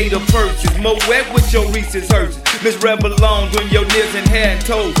 alligator purses, Moet with your Reese's Hershey's, Miss Revlon doing your nails and hair and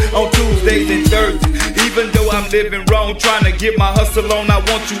toes on Tuesdays and Thursdays. Even though I'm living wrong, trying to get my hustle on, I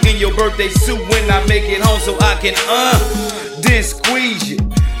want you in your birthday suit when I make it home so I can then squeeze you,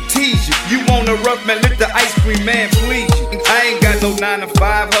 tease you. You want a rough man, let the ice cream man please you. I ain't got no 9 to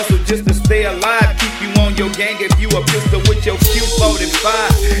 5 hustle just to stay alive. Keep you on your gang if you a pistol with your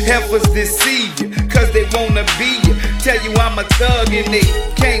Q45. Heifers deceive you, cause they wanna be you. Tell you I'm a thug and they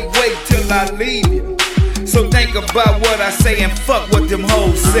can't wait till I leave you. So think about what I say and fuck what them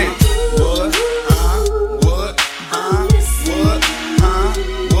hoes say. What?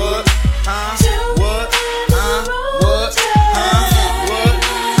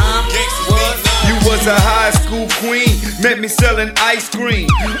 Was a high school queen, met me selling ice cream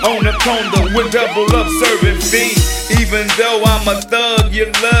on the corner with double up serving fiends. Even though I'm a thug, you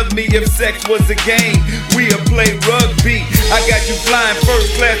love me if sex was a game. We'll play rugby. I got you flying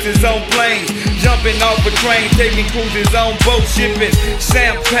first classes on planes, jumping off a train, taking cruises on boat, shipping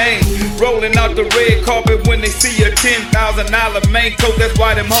champagne, rolling out the red carpet when they see a $10,000 main coat. That's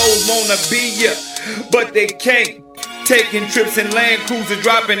why them hoes wanna be ya, but they can't. Taking trips in Land Cruiser,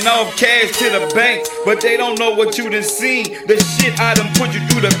 dropping off cash to the bank, but they don't know what you done seen. The shit I done put you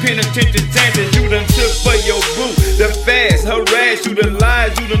through, the penitentiary chances you done took for your boo. The fast, harass you, the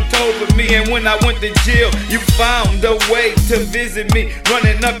lies you done told for me. And when I went to jail, you found a way to visit me,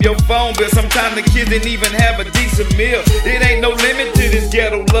 running up your phone bill. Sometimes the kids didn't even have a decent meal. It ain't no limit to this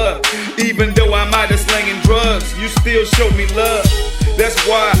ghetto love. Even though I'm out of slanging drugs, you still show me love. That's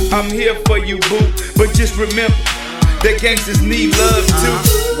why I'm here for you, boo. But just remember that gangsters need love too.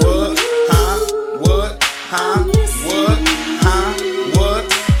 What? What? What? What? What?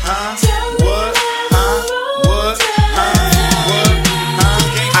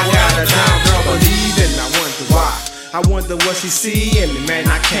 I got a down girl believing. I wonder why. I wonder what she see in me, man.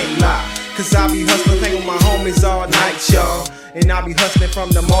 I can't lie. Cause I be hustling, hang with my homies all night, y'all. And I be hustling from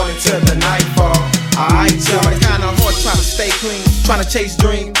the morning till the nightfall. Alright, y'all, it's kinda hard trying to stay clean, trying to chase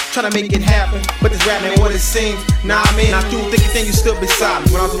dreams, trying to make it happen. But this rap ain't what it seems. Nah, I mean, I do think you think you still beside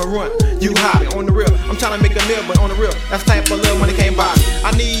me. When I was on the run, you hopping on the real. I'm trying to make a meal, but on the real, that's the type of little money came by me.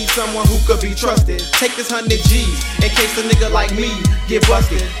 I need someone who could be trusted. Take this 100 G's in case a nigga like me get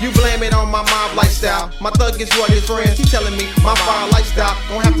busted. You blame it on my mob lifestyle. My thuggish rugged friends, he telling me my fire lifestyle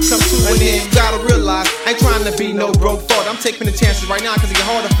gon' have to come to an end. You gotta realize, I ain't trying to be no broke thought. I'm taking the chances right now cause it get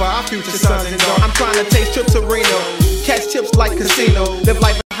harder for our future sons and daughters. I'm trying to taste trips to Reno, catch chips like casino, live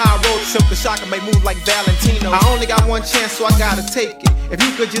life in high road, simple shock and make moves like Valentino. I only got one chance, so I gotta take it. If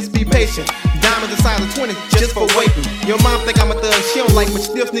you could just be patient, diamonds the size of 20 just for waiting. Your mom think I'm a thug, she don't like me,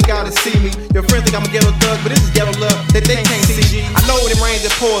 still sneak out to see me. Your friends think I'm a ghetto thug, but this is ghetto love that they can't see. I know when it rains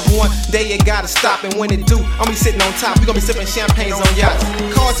it pours, one day it gotta stop, and when it do, I'm be sitting on top. We gonna be sipping champagnes on yachts,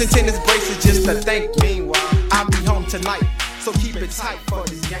 cars and tennis bracelets just to thank me. Meanwhile, I'll be home tonight, so keep it tight for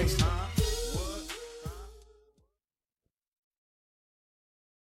this gangster.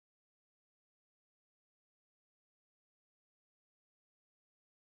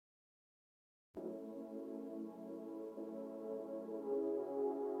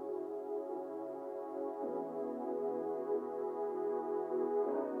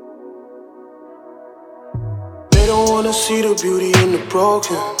 They don't wanna see the beauty in the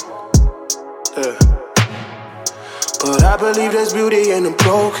broken. Yeah. But I believe there's beauty in the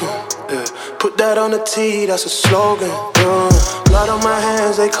broken. Yeah. Put that on the T, that's a slogan. Blood on my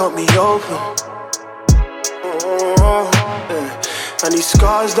hands, they cut me open. Yeah. And these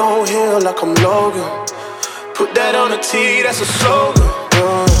scars don't heal like I'm Logan. Put that on the T, that's a slogan.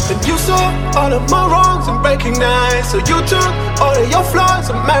 And you saw all of my wrongs and breaking nights, so you took all of your flaws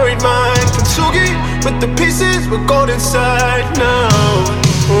and married mine. Kintsugi with the pieces with gold inside now.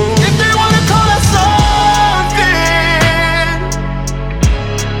 If they wanna call us something,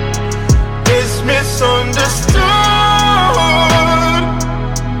 it's misunderstood.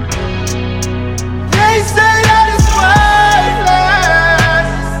 They say that it's worthless.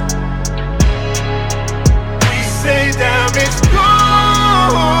 We say damn it's good.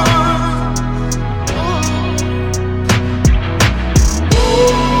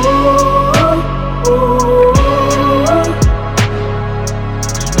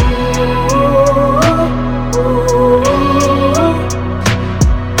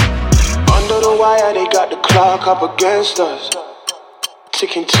 Under the wire, they got the clock up against us.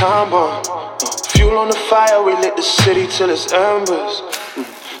 ticking time bomb. Fuel on the fire, we lit the city till it's embers.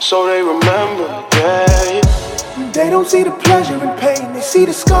 So they remember, yeah. They don't see the pleasure in pain, they see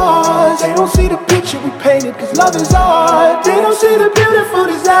the scars. They don't see the picture we painted, cause love is art. They don't see the beautiful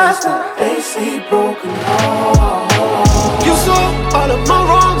disaster, they see broken hearts. You saw all of my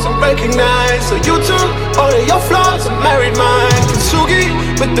wrongs and recognize. So you took all of your flaws and married mine. Kintsugi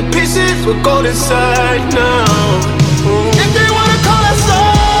with the pieces with gold inside now. If they wanna call us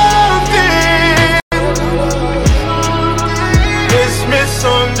something, it's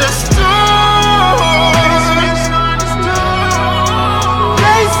misunderstood.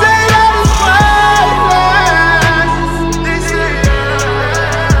 They say that it's worthless. They say,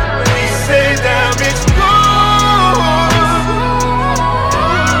 we say that it's good.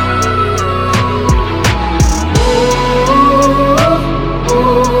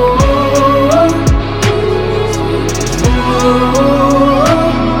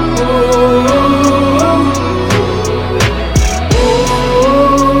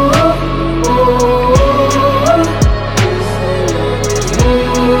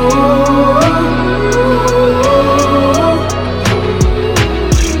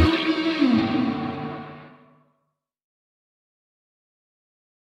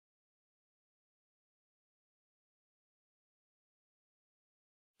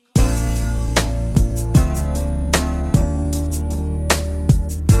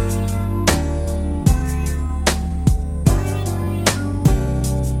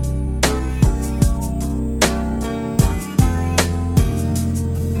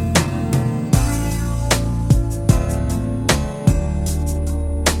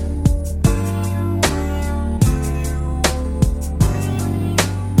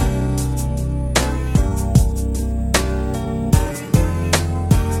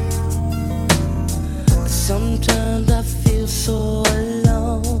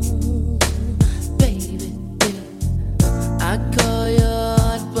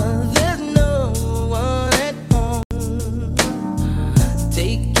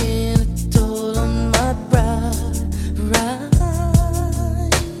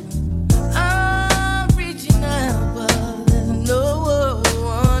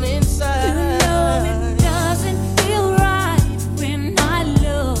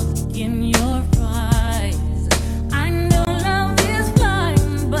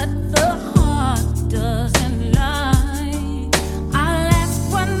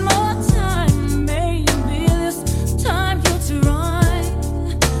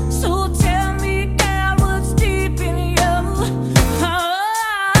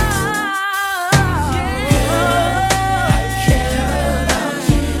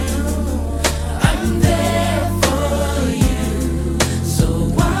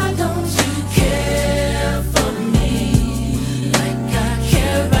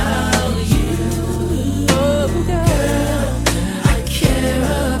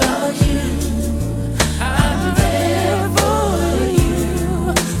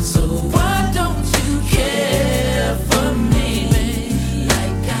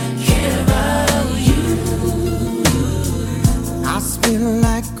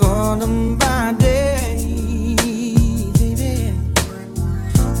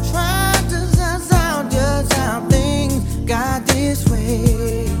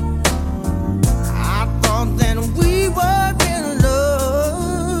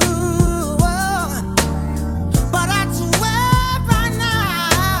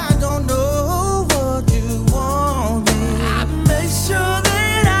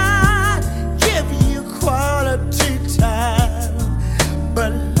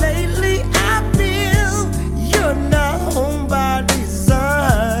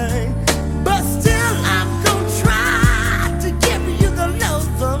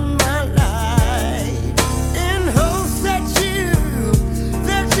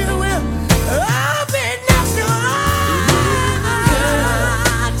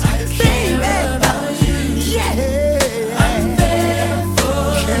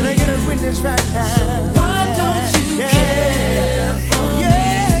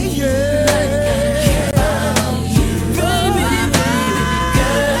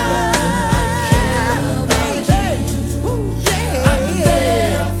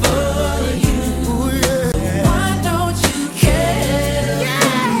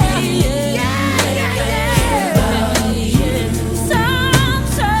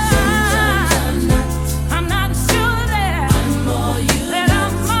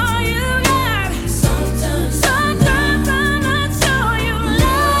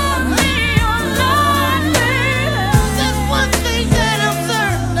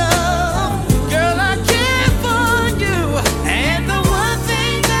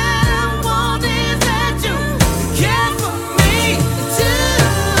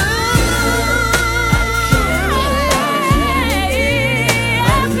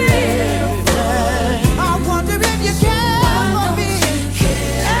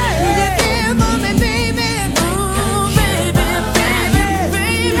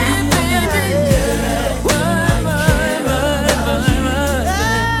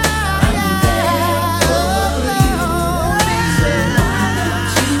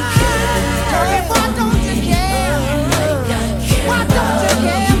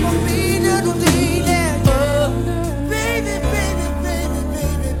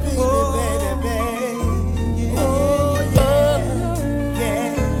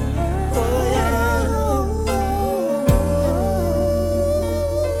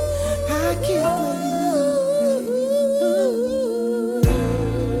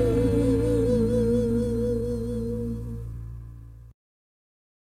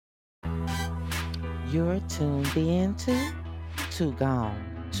 You're tuned in to Too Gone,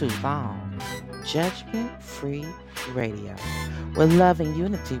 Too Long, Judgment Free Radio, where love and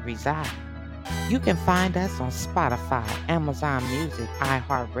unity reside. You can find us on Spotify, Amazon Music,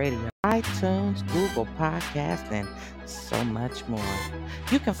 iHeartRadio, iTunes, Google Podcasts, and so much more.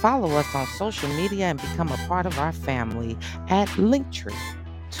 You can follow us on social media and become a part of our family at Linktree,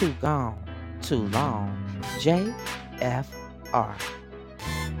 Too Gone, Too Long, JFR.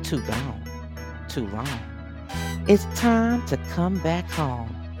 Too Gone, Too Long. It's time to come back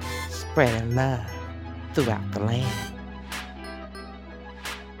home, spreading love throughout the land.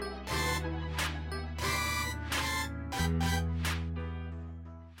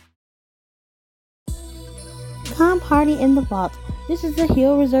 Come party in the vault. This is the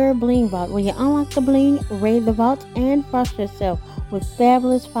Hill Reserve Bling Vault, where you unlock the bling, raid the vault, and frost yourself with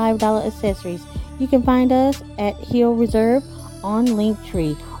fabulous $5 accessories. You can find us at Hill Reserve on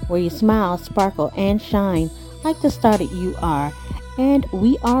Linktree, where you smile, sparkle, and shine like the star that you are. And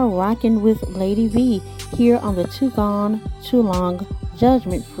we are rocking with Lady V here on the Too Gone, Too Long,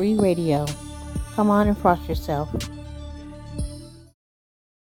 Judgment Free Radio. Come on and frost yourself.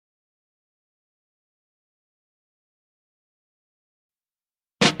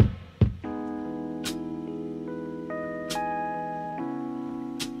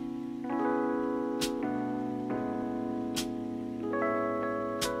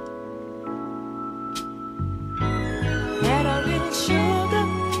 Add a little sugar,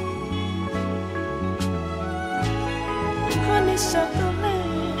 honeysuckle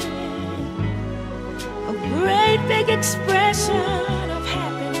land, a great big expression of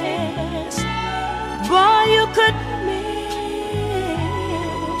happiness. Boy, you couldn't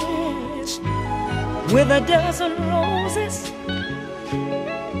miss with a dozen roses.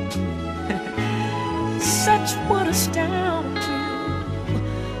 Such would astound you.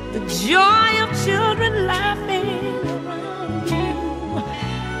 The joy of children laughing around you.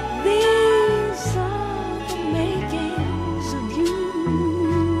 These are the makings of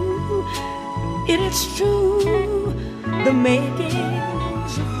you. It is true, the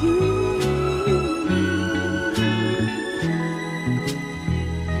makings of you.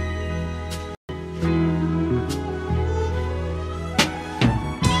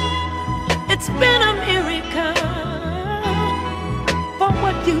 It's been a miracle for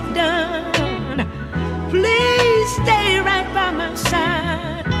what you've done. Please stay right by my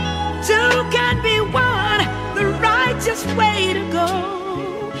side. Two can be one, the righteous way to go.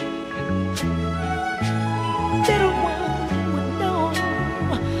 Little one would know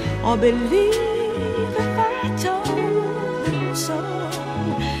or believe if I told them so.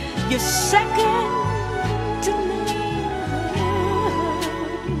 You're second to none,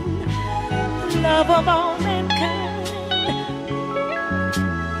 love of all mankind.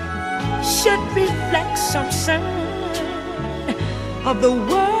 Should reflect some sign of the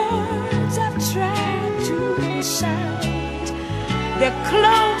words I've tried to recite. They're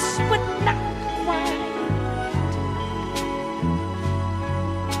close but not quite,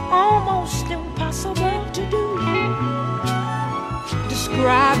 almost impossible to do.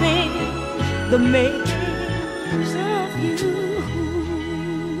 Describing the makings of you.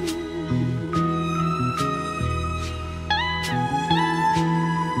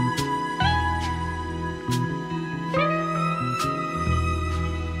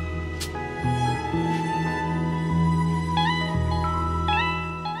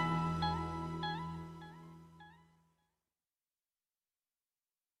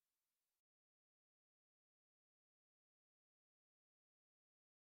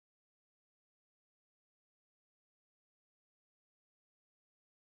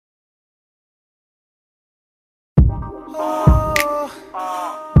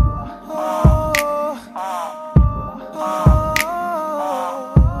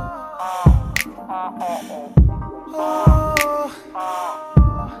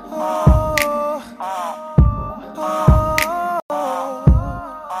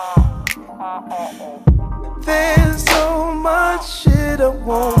 There's so much shit I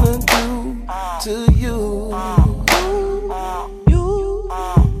wanna do to you.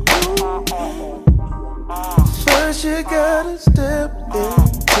 First you gotta step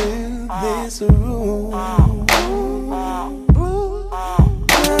into this room.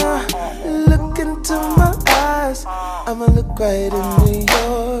 Look into my eyes, I'ma look right into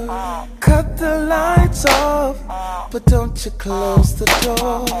yours. Cut the lights off, but don't you close the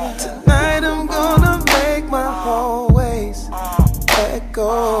door. Tonight I'm gonna make my hallways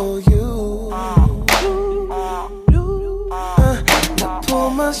echo you. Now pull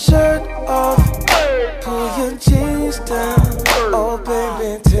my shirt off, pull your jeans down. Oh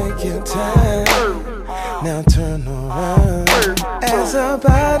baby, take your time. Now turn around. As our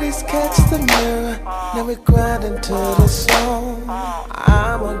bodies catch the mirror, now we're grinding to the song.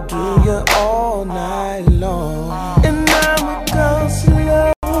 I'ma do you all night long. And I'ma go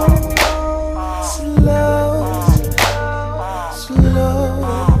slow, slow, slow.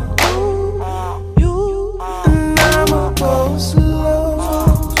 And I'ma go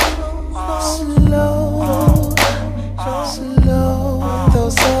slow, slow, slow.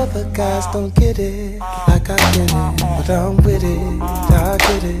 Those other guys don't get it like I get it, but I'm with it, I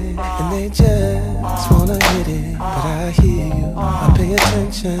get it. And they just wanna hit it, but I hear you, I pay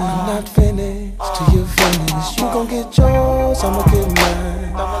attention. I'm not finished till you finish. You gon' get yours, I'ma get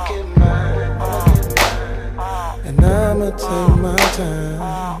mine, I'ma get mine, I'ma get mine. And I'ma take my time,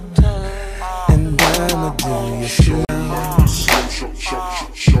 and I'ma do you slow.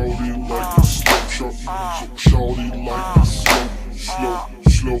 Shorty like it slow, shorty like it slow, slow, slow,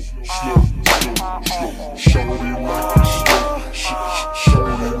 slow, slow, slow. Shorty like it slow,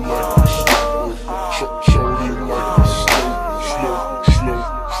 shorty like it slow, shorty like it slow, slow, slow, slow,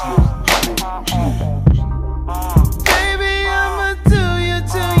 slow. Baby, I'ma do you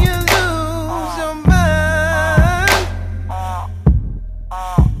till you lose your mind.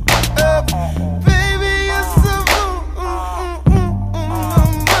 Baby, you're so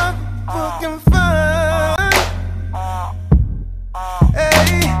motherfucking fine.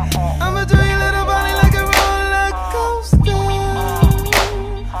 Hey, I'ma do your little body like a roller coaster.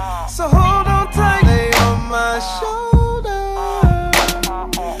 So hold on tight, lay on my shoulder,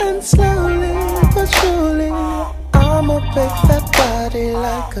 and slowly but surely I'ma bake that body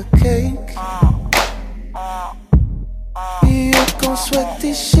like a cake. You gon' sweat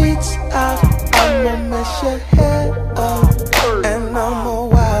these sheets out, I'ma mess your head up, and I'ma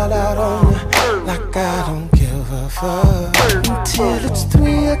wild out on you like I don't give a fuck. Until it's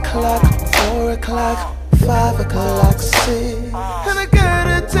 3 o'clock, 4 o'clock, 5 o'clock, 6. And I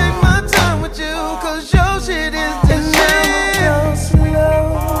gotta take my time with you, cause your shit is the shit. And slow,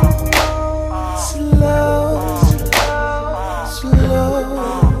 slow, slow.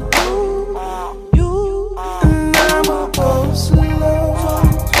 And I'ma go slow,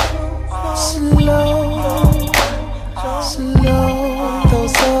 slow, slow.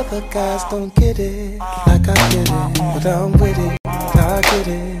 Those other guys don't get it like I get it, but I'm with it, I get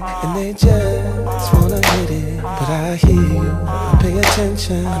it. And they just wanna hit it, but I hear you, I pay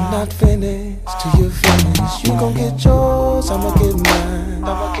attention. I'm not finished till you finish. You gon' get yours, I'ma get mine,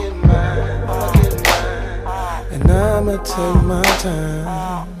 I'ma get mine, I'ma get mine. And I'ma take my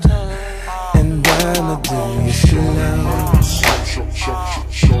time, and I'ma do you slow.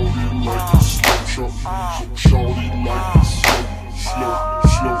 Shorty like it slow, shorty like it slow, slow, slow, slow,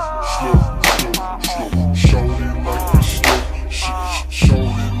 slow, slow. Shorty like it slow,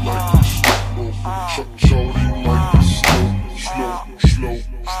 shorty like it slow, shorty like it slow, slow, slow,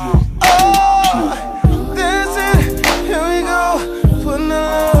 slow. Dancing, here we go, putting the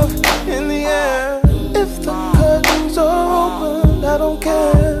love in the air. If the curtains are open, I don't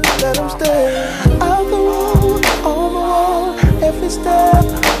care, let them stay. Out the wall, on the wall, every step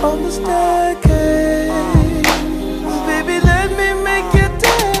on the staircase. Baby, let me make your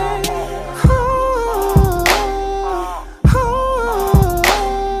day. Oh, oh,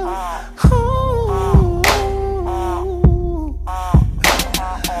 oh, oh,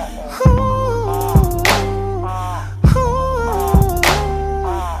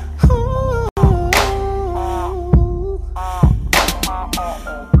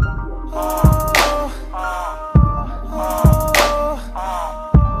 oh.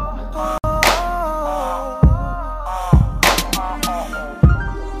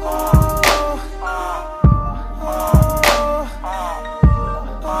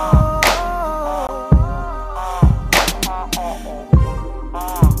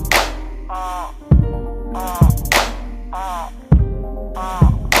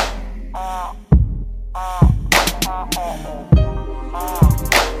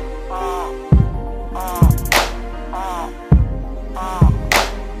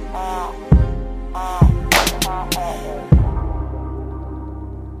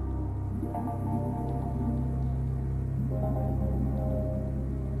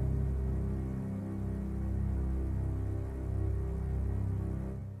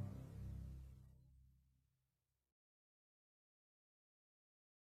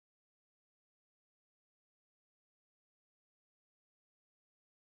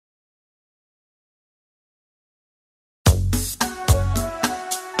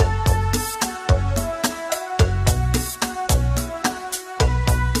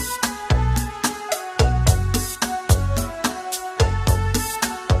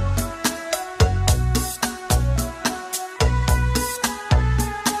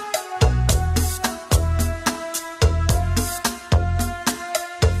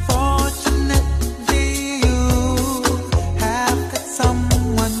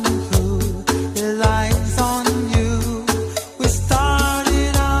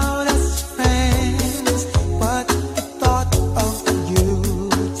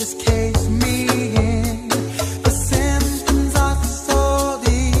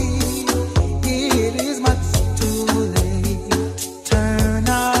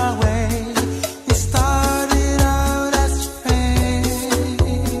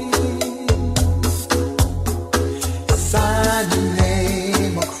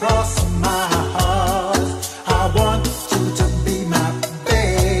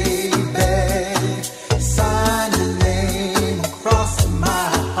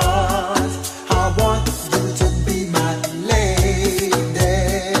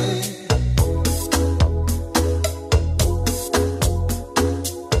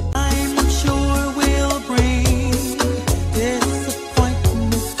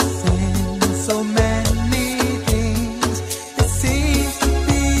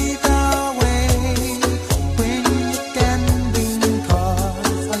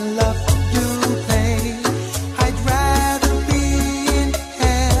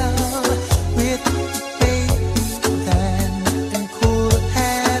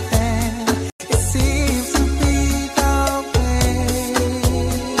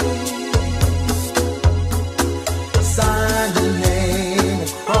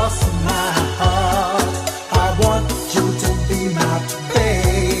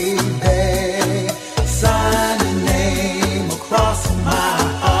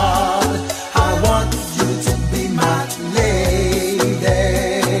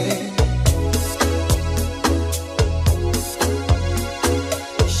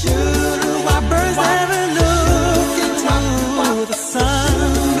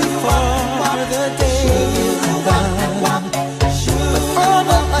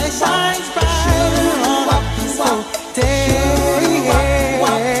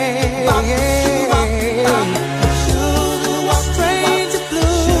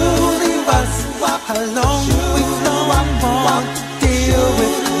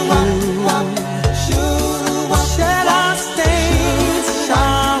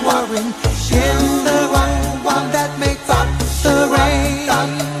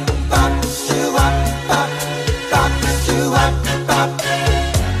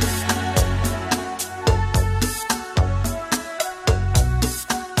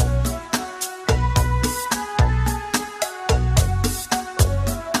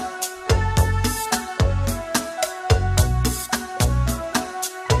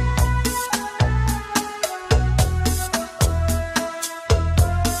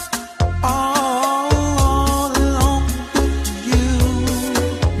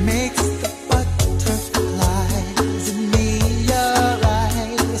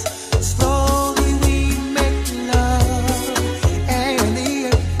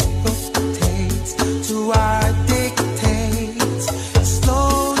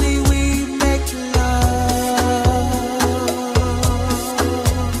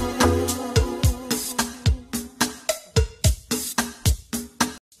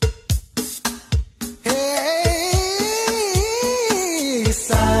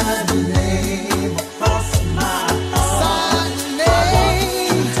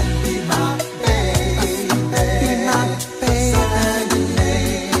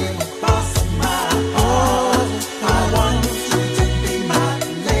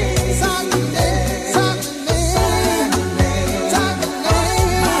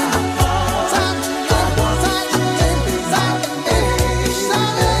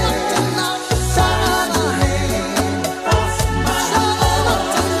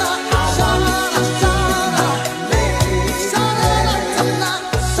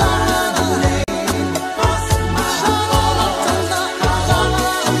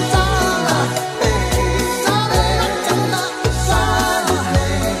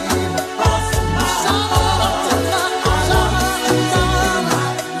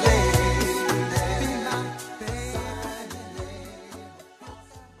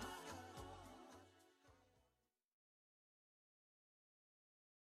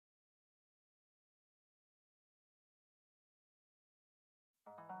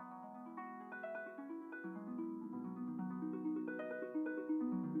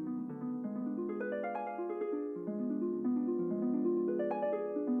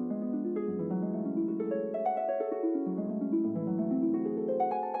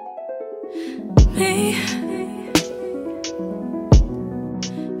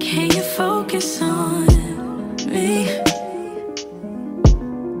 Can you focus on me?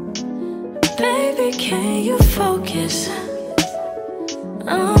 Baby, can you focus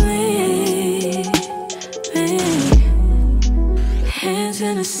on me? Hands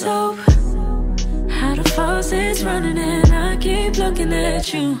in the soap, how the faucet's running and I keep looking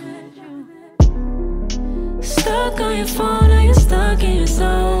at you. Stuck on your phone or you're stuck in your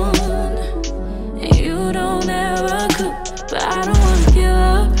zone. And you don't ever cook, but I don't wanna give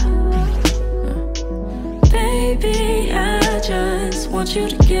up. Baby, I just want you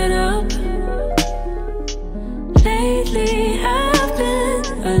to get up. Lately I've been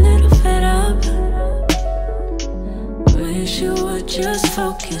a little fed up. Wish you would just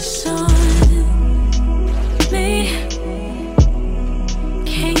focus on me.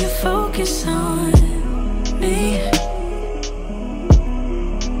 Can you focus on me?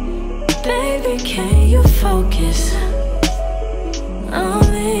 Baby, can you focus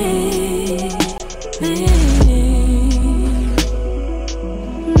on me?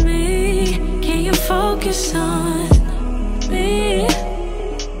 Can you focus on me?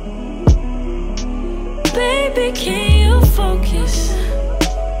 Baby, can you focus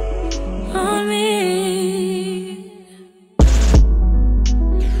on me?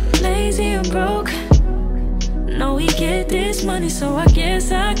 Lazy and broke, know we get this money, so I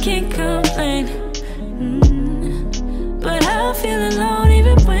guess I can't complain. But I feel alone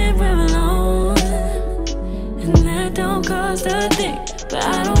even when we're alone, and that don't cost a thing, but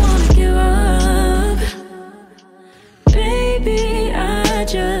I don't wanna give up. Baby, I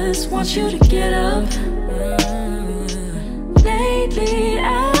just want you to get up. Lately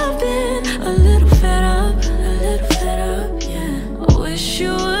I've been a little fed up, yeah. I wish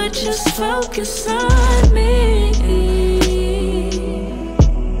you would just focus on me.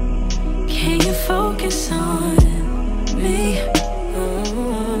 Can you focus on me?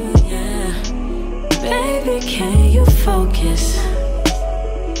 Yeah. Baby, can you focus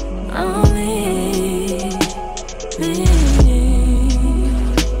on me?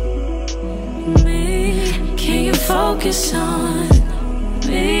 Can you focus on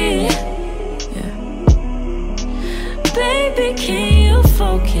me? Yeah. Baby, can you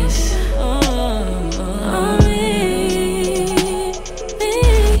focus on me?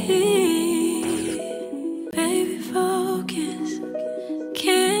 Baby, focus.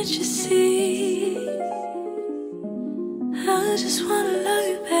 Can't you see? I just wanna love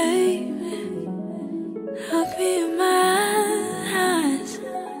you, baby. Look me in my eyes.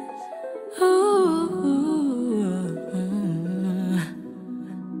 Ooh.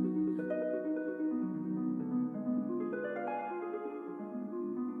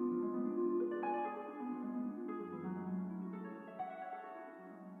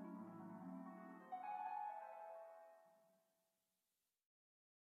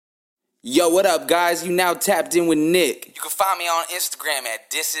 Yo, what up, guys? You now tapped in with Nick. You can find me on Instagram at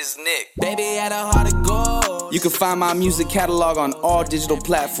thisisnick. Baby, had a heart of gold. You can find my music catalog on all digital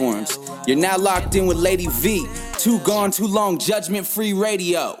platforms. You're now locked in with Lady V. Too Gone Too Long, Judgment Free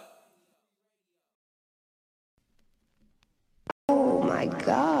Radio. Oh my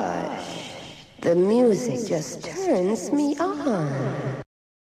gosh, the music just turns me on.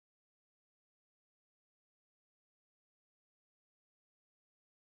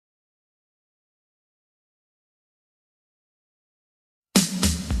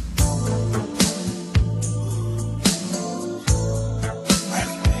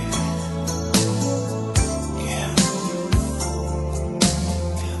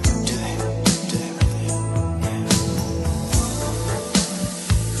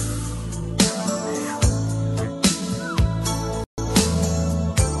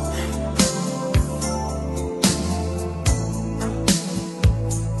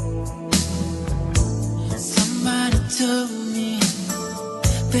 told me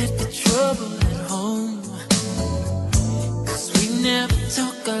that the trouble at home, 'cause we never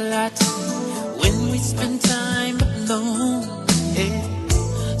talk a lot when we spend time alone. Yeah.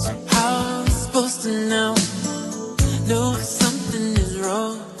 So how are we supposed to know if something is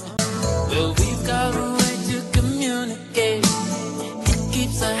wrong? Well, we've got a way to communicate. It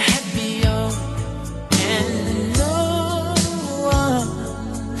keeps us happy, oh, and no one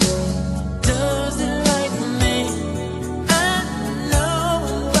does it like me. I know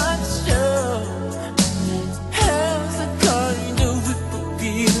but sure how's the kind of whip will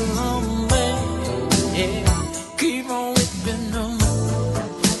be the long way. Yeah, keep on whipping on me,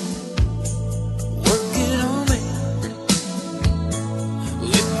 work it on me.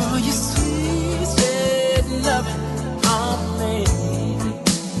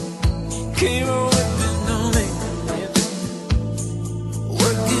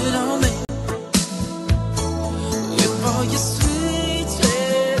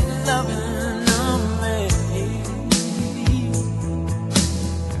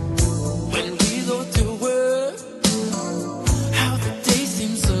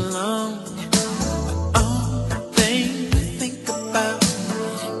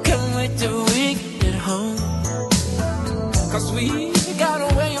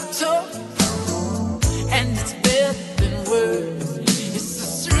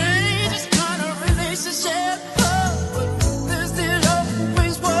 just a shadow. There's still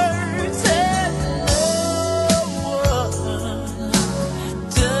always words that no one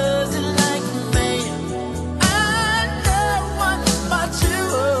doesn't like me. I know one about you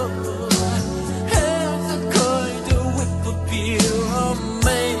has a kind of whip appeal on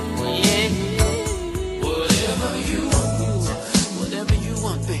me. Whatever you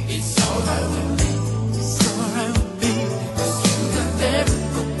want, baby, it's alright with me. It's alright with me. 'Cause you got that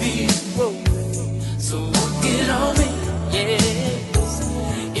whip appeal. Whoa. So get on me, yes.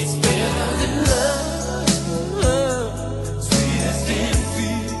 It's better than love, sweet as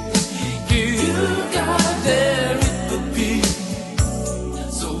candy. You got that whip appeal.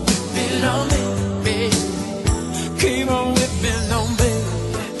 So whip it on me, baby. Keep on whipping on me.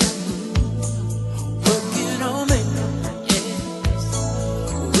 Working on me, yes.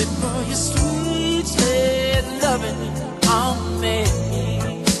 Whip all your sweet, sweet loving on me.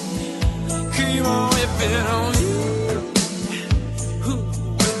 Keep on whipping on you.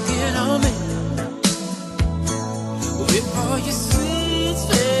 Whipping on me. Whip all your sweet,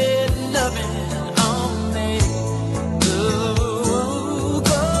 sweet loving on me. Oh,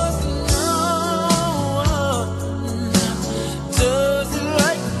 'cause no one does it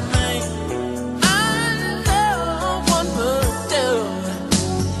like me. I know one would do.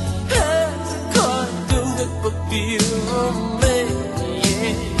 Has a kind of whip appeal on me.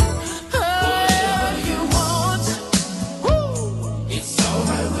 Whatever you want, it's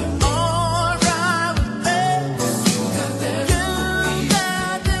alright with me. Alright with me. You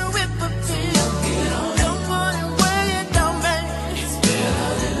got that whip appeal. Come on and weigh it on me. It's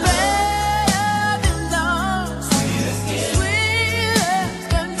better than love. Sweet as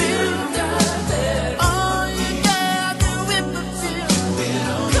can be. You got that. Oh, you got the whip appeal.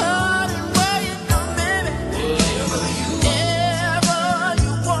 Come and weigh it on me. Whatever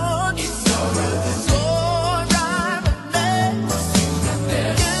you want, it's alright with me. It's alright with me.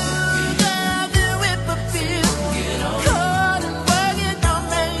 You got the whip appeal. Come and weigh it on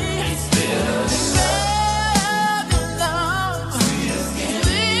me. It's better than love. Sweet as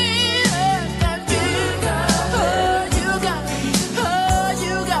can be. Oh, you got it. Oh,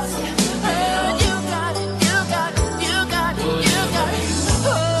 you got it. Oh, you got it. You got it. You got it. You got it.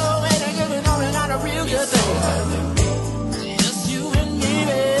 Oh, ain't I gonna know it? Not a real good thing. Just you and me,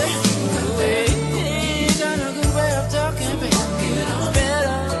 baby. Hey, got a good way of talking, baby.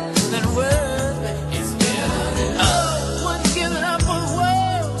 Better than words, baby. It's better than love. Wouldn't give it up for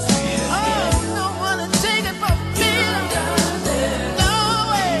words. Oh, no one to take it from me. No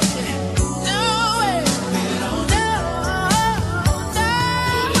way. No way. No, no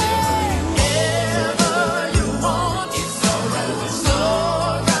way. Whatever you want, it's alright with me. It's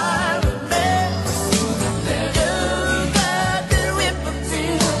alright with me. You got that whip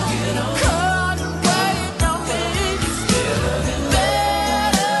appeal. Come and wait on me. It's better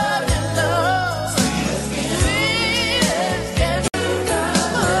than love. Sweet as can be.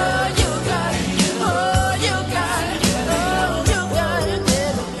 Oh, you got it. Oh, you got it. Oh, you got it,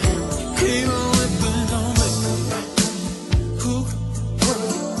 baby. Keep on whipping on me.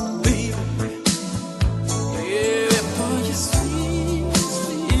 Baby. Yeah, for your sweet,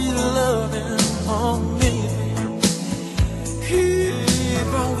 sweet loving on me.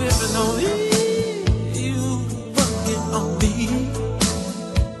 Keep on whipping on me. You working on me.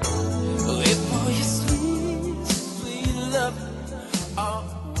 Wait for your sweet, sweet loving on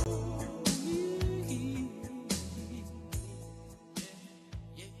me.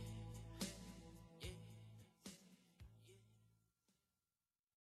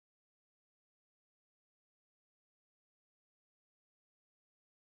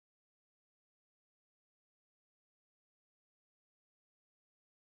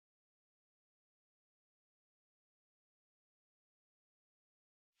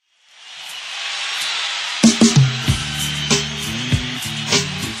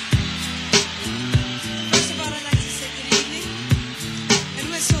 First of all, I'd like to say good evening. And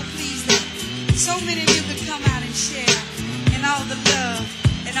we're so pleased that so many of you could come out and share in all the love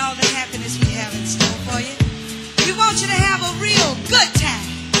and all the happiness we have in store for you. We want you to have a real good time,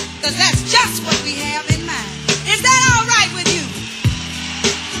 because that's just what we have in mind. Is that all right with you?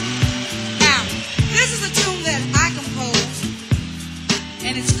 Now, this is a tune that I composed,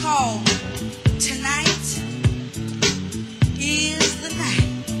 and it's called Tonight is the Night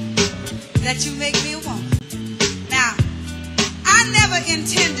That You Make Me a Woman. Now, I never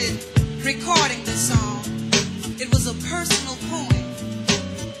intended recording this song. It was a personal poem.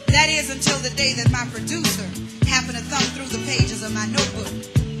 That is, until the day that my producer happened to thumb through the pages of my notebook.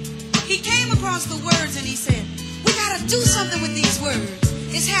 He came across the words and he said, we gotta do something with these words.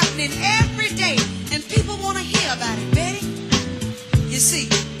 It's happening every day, and People want to hear about it, Betty. You see,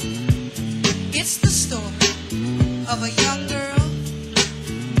 it's the story of a young girl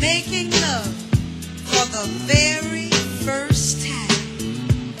making love for the very first time.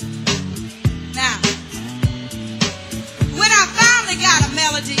 Now, when I finally got a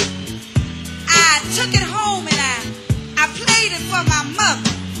melody, I took it home and I played it for my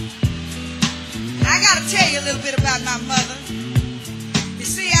mother. I gotta tell you a little bit about my mother. You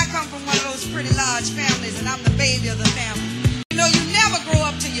see, I come from one of those pretty large families, and I'm the baby of the family. You know, you never grow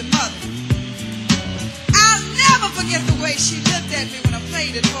up to your mother. I'll never forget the way she looked at me when I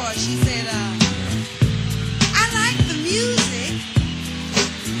played it for her. She said, I like the music.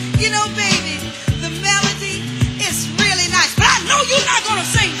 You know, baby, the melody is really nice, but I know you're not gonna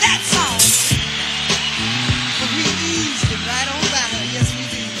sing that song. But we eased it right on by her. Yes, we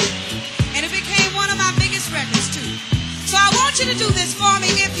did. And it became one of my biggest records, too. So I want you to do this for me,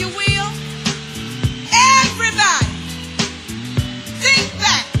 if you will. Everybody, think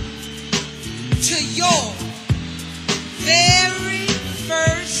back to your very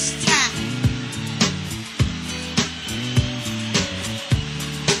first time.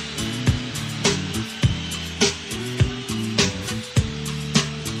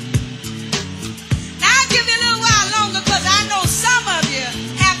 Now I'll give you a little while longer because I know some of you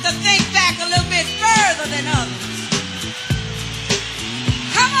have to think back a little bit further than others.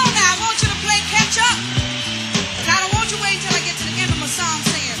 Come on now, I want you to play catch up. And I don't want you to wait until I get to the end of my song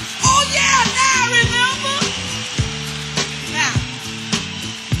saying, oh yeah, now I remember. Now,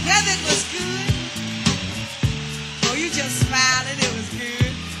 whether it was good, or you just smiled and it was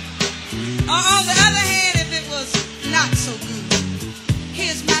good, or on the other hand, if it was not so good,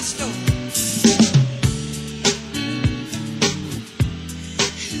 here's my story.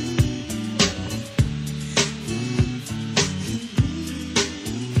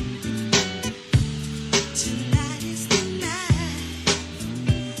 Tonight is the night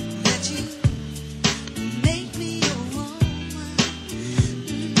that you make me your woman.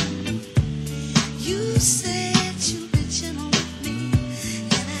 You said you'd be gentle with me,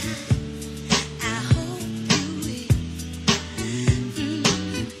 and I hope you will.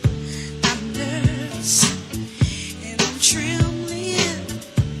 I'm nervous and I'm trembling,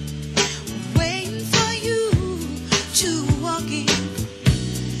 waiting for you to walk in.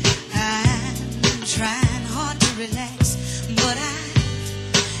 I'm trying hard to relax, but I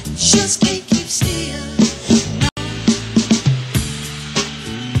just can't keep still. No,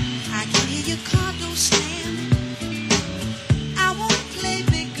 I can hear your car door slamming. I won't play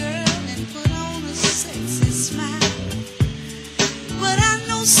big girl and put on a sexy smile, but I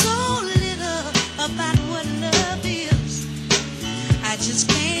know so little about what love is. I just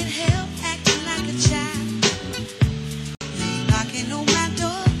can't help acting like a child. You're knocking on my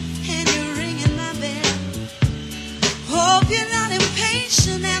door and you're ringing my bell. Hope you're not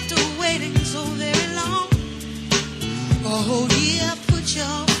impatient after waiting so very long. Oh yeah, I put you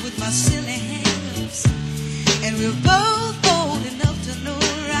off with my silly hangups, and we're both old enough to know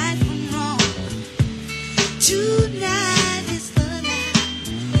right from wrong. Tonight is the night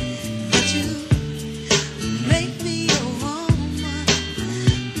that you make me your woman.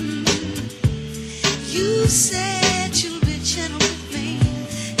 You said you'll be gentle with me,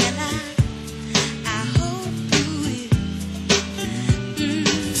 and I hope you will.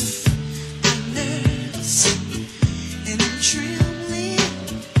 I'm nervous and I'm trembling,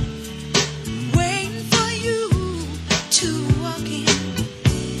 waiting for you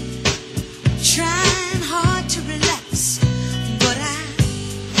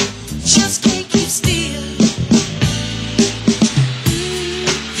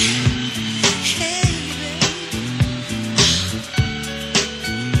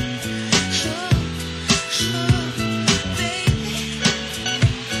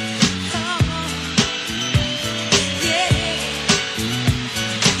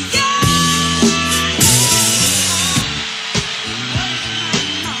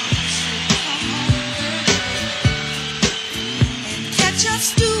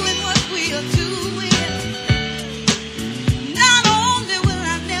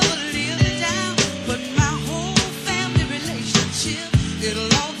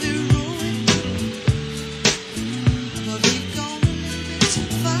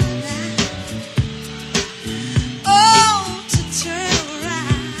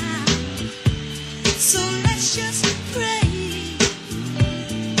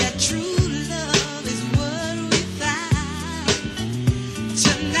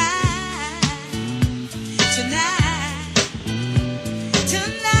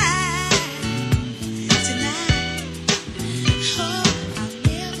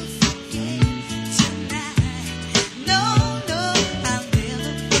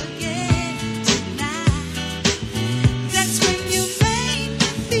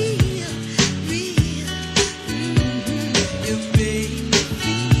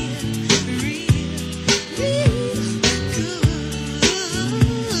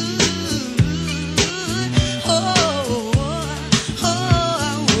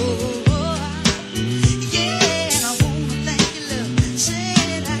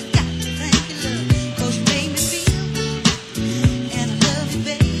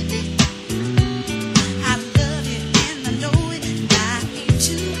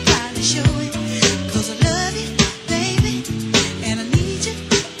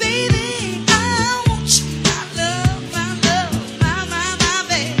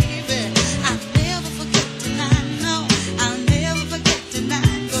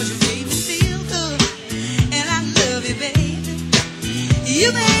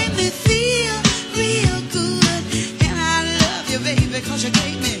made me feel real good. And I love you, baby, 'cause you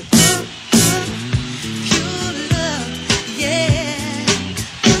gave me pure love, yeah.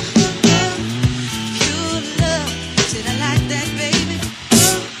 Pure love, said I like that, baby.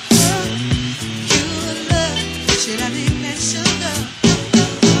 Pure love, said I need that sugar.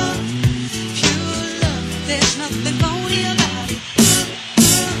 Pure love, there's nothing phony about it.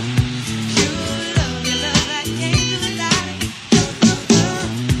 Pure love, your love I can't do without it.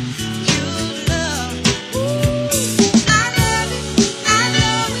 Pure love, ooh, I love it, I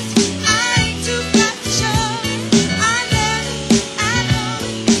love it. I ain't too proud to show it. I love it, I know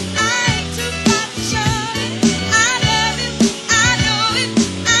it. I ain't too proud to show it. I love it, I know it.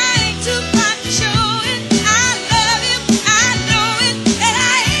 I ain't too proud to show it. I love it, I know it. And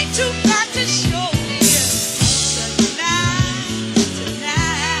I ain't too proud to show it.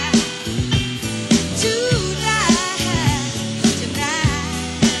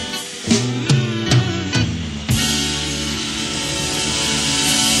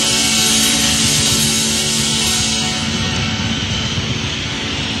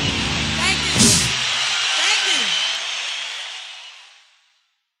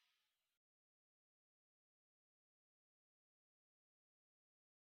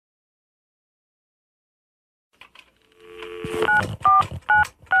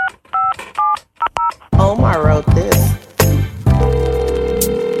 Omar wrote this.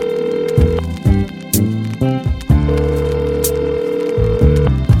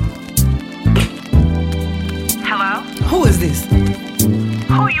 Hello? Who is this?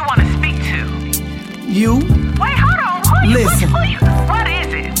 Who you want to speak to? You? Wait, hold on. Who you? Listen. What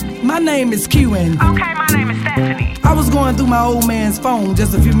is it? My name is Q and Okay, my name is Stephanie. I was going through my old man's phone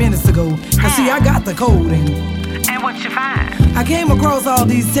just a few minutes ago. Cause see, I got the code in. And what you find? I came across all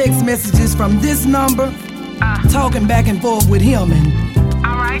these text messages from this number, talking back and forth with him, and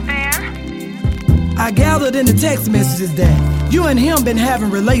Alright then. I gathered in the text messages that you and him been having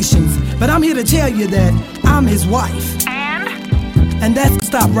relations, but I'm here to tell you that I'm his wife. And that's to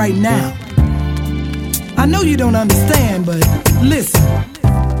stop right now. I know you don't understand, but listen.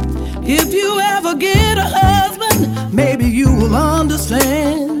 If you ever get a husband, maybe you will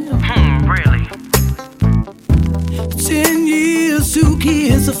understand. Really? 10 years, 2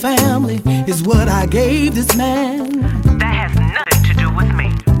 kids, a family is what I gave this man. That has nothing to do with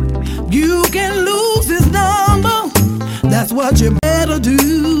me. You can lose his number, that's what you better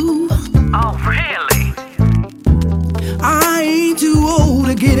do. Oh, really? I ain't too old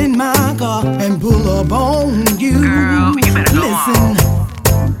to get in my car and pull up on you. Girl, you better go Listen,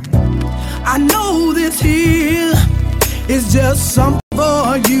 I know this here is just something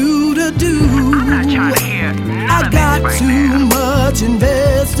for you to do. I'm not trying to hear none I of got this right too now. much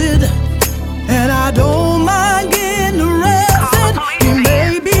invested, and I don't mind getting arrested. He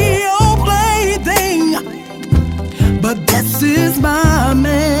may be your plaything, but this is my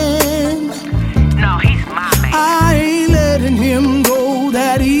man. No, he's my man. I ain't letting him go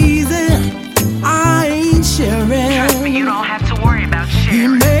that easy. I ain't sharing. Trust me, you don't have to worry about He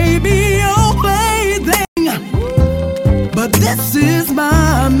sharing. may be your plaything, but this is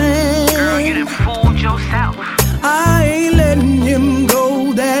my man. Girl, you done fooled yourself. I ain't letting him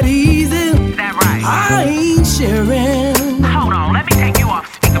go that easy. Is that right? I ain't sharing. Hold on, let me take you off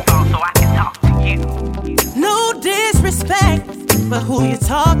speakerphone so I can talk to you. No disrespect, but who you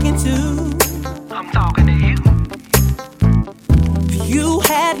talking to? I'm talking to you. If you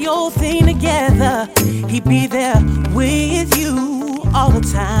had your thing together, he'd be there with you all the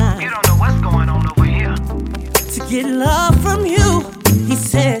time. You don't know what's going on over here. To get love from you, he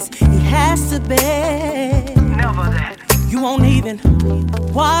says he has to beg. Never that. You won't even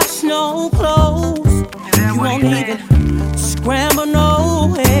wash no clothes. You won't even scramble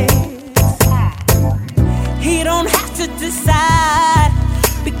no eggs. He don't have to decide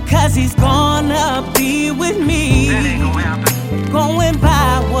because he's gonna be with me. That ain't gonna happen. Going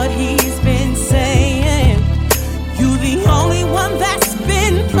by what he's been saying, you the only one that's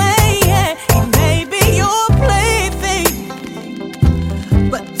been playing. He may be your plaything,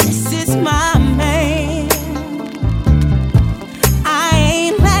 but this is my man. I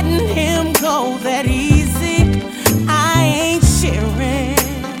ain't letting him go that easy. I ain't sharing.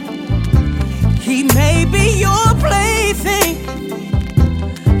 He may be your plaything,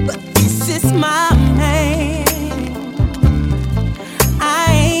 but this is my man.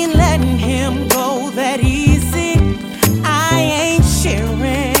 I ain't letting him go that easy. I ain't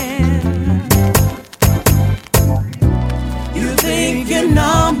sharing. You think you're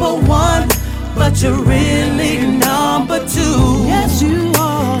number one, but you're really number two. Yes, you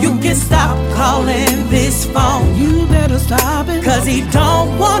are. You can stop calling this phone. You better stop it. Cause he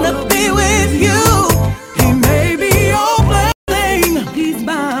don't wanna be with you. He may be your blessing, he's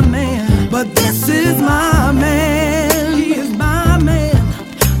my man, but this is my man. He is my man.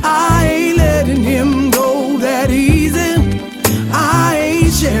 I ain't letting him go that easy. I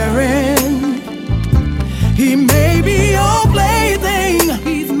ain't sharing. He may be your plaything,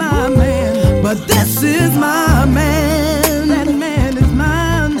 he's my man, but this is my man. That man is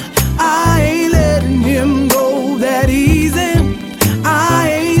mine. I ain't letting him go that easy. I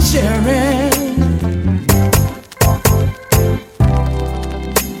ain't sharing.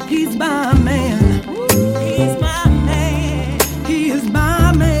 He's my man. He's my man. He is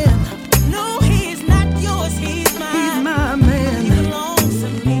my man. No, he's not yours, he's mine. He's my man. He belongs to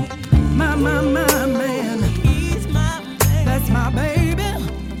me. My man. He's my man. That's my baby.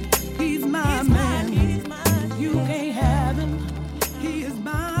 He's my man. He's mine. You can't have him. He is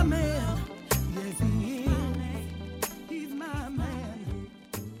my man. Yes, he is. He's my man.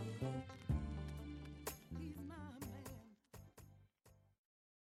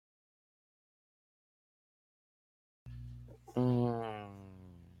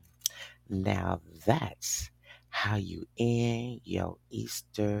 Now that's how you end your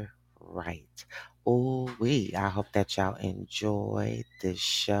Easter right. Oh, I hope that y'all enjoyed this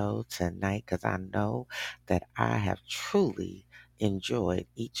show tonight, because I know that I have truly enjoyed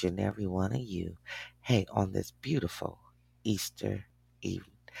each and every one of you. Hey, on this beautiful Easter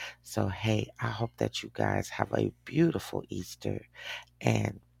evening. So, hey, I hope that you guys have a beautiful Easter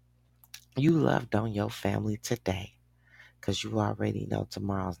and you loved on your family today, because you already know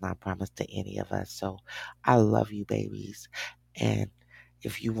tomorrow's not promised to any of us. So I love you, babies. And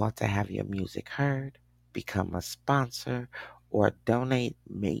if you want to have your music heard, become a sponsor, or donate,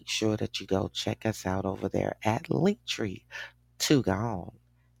 make sure that you go check us out over there at Linktree. Too long,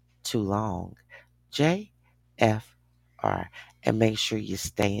 JFR. And make sure you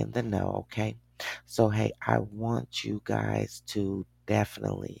stay in the know, okay? So, hey, I want you guys to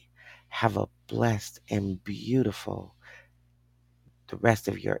definitely have a blessed and beautiful the rest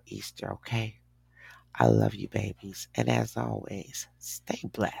of your Easter, okay? I love you, babies. And as always, stay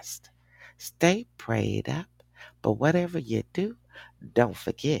blessed. Stay prayed up. But whatever you do, don't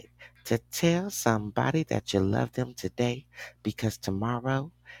forget to tell somebody that you love them today, because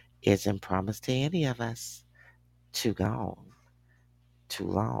tomorrow isn't promised to any of us. Too long.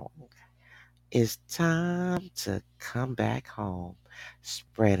 It's time to come back home,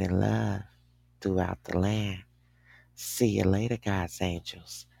 spreading love throughout the land. See you later, God's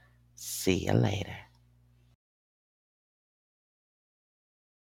angels. See you later.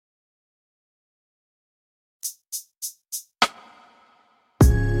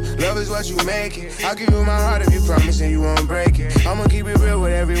 Love is what you make it. I'll give you my heart if you promise and you won't break it. I'ma keep it real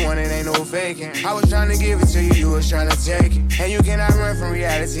with everyone, it ain't no faking. I was trying to give it to you, you was trying to take it. And you cannot run from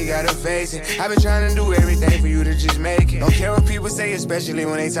reality, gotta face it. I've been trying to do everything for you to just make it. Don't care what people say, especially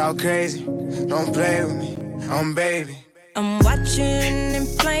when they talk crazy. Don't play with me, I'm baby. I'm watching in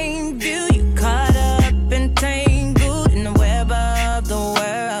plain view. You caught up and tangled in the web of the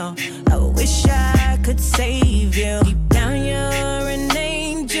world. I wish I could save you. Deep down you're an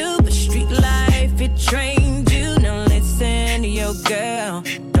angel, but street life, it trained you. Now listen to your girl.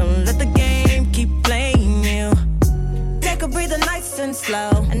 Don't let the game keep playing you. Take a breather nice and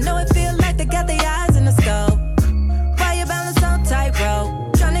slow. I know it feel like they got their eyes in the scope. While you balance on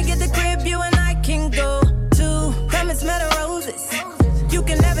tightrope, trying to get the crib you and I can go. Smell the roses. You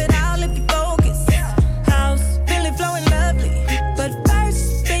can have it all if you focus. House really flowing lovely, but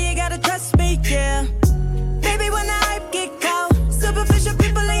first, then you gotta trust me, yeah. Baby, when the hype get cold, superficial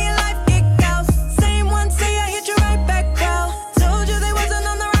people in your life get ghost. Same one say I hit you right back, bro. Told you they wasn't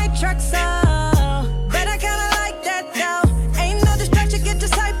on the right track, so but I kinda like that though. Ain't no distraction, get your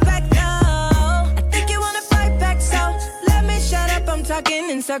sight back now. I think you wanna fight back, so let me shut up. I'm talking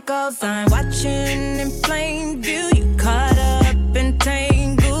in circles. I'm watching in plain view. Caught up and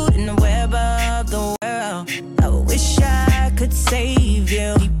tangled in the web of the world. I wish I could save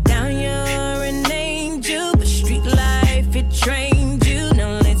you. Deep down you're an angel, but street life, it trained you.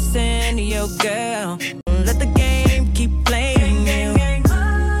 Now listen to your girl. Don't let the game keep playing you.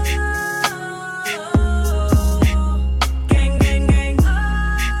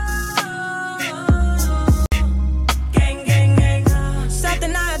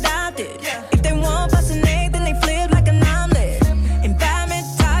 Something I adopted. If they want bust an egg, then they flip like an omelet. Environment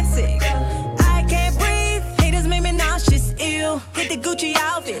toxic. I can't breathe. Haters make me nauseous, ill. Hit the Gucci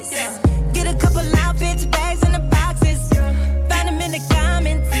outfits. Get a couple outfits, bags in the boxes. Find them in the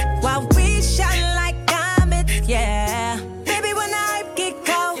comments while we shine like comets, yeah. Baby, when the hype get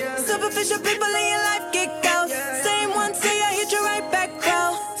cold, superficial people in your life get ghost. Same one say I hit you right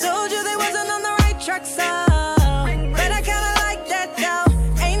back so. But I kinda like that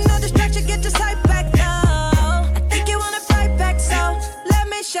though. Ain't no distraction, get your sight back though. I think you wanna fight back, so let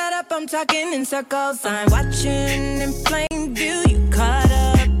me shut up. I'm talking in circles. I'm watching in plain view. You caught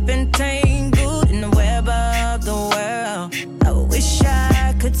up and tangled in the web of the world. I wish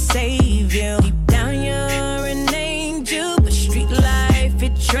I could save you. Deep down you're an angel, but street life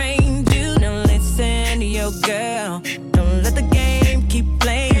it trained you. Now listen to your girl. Don't let the game keep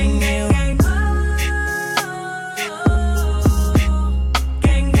playing you.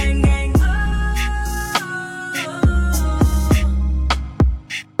 Gang, gang, gang.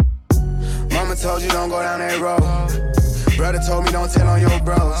 Mama told you don't go down that road. Brother told me don't tell on your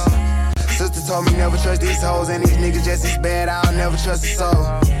bros. Sister told me never trust these hoes, and these niggas just as bad. I'll never trust a soul.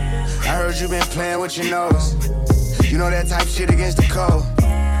 I heard you been playing with your nose. You know that type shit against the code.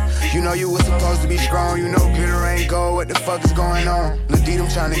 You know you was supposed to be strong. You know glitter ain't gold. What the fuck is going on? Lil' D, them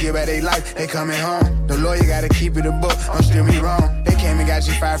trying to get back they life. They coming home. The lawyer gotta keep it a book. Don't steer me wrong. They came and got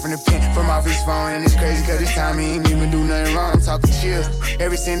you fired from the pen, from off his phone. And it's crazy cause this time he ain't even do nothing wrong. I'm talking chill.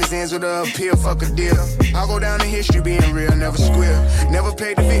 Every sentence ends with a appeal. Fuck a deal. I'll go down in history being real, never squeal. Never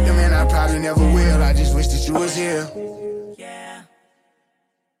played the victim and I probably never will. I just wish that you was here.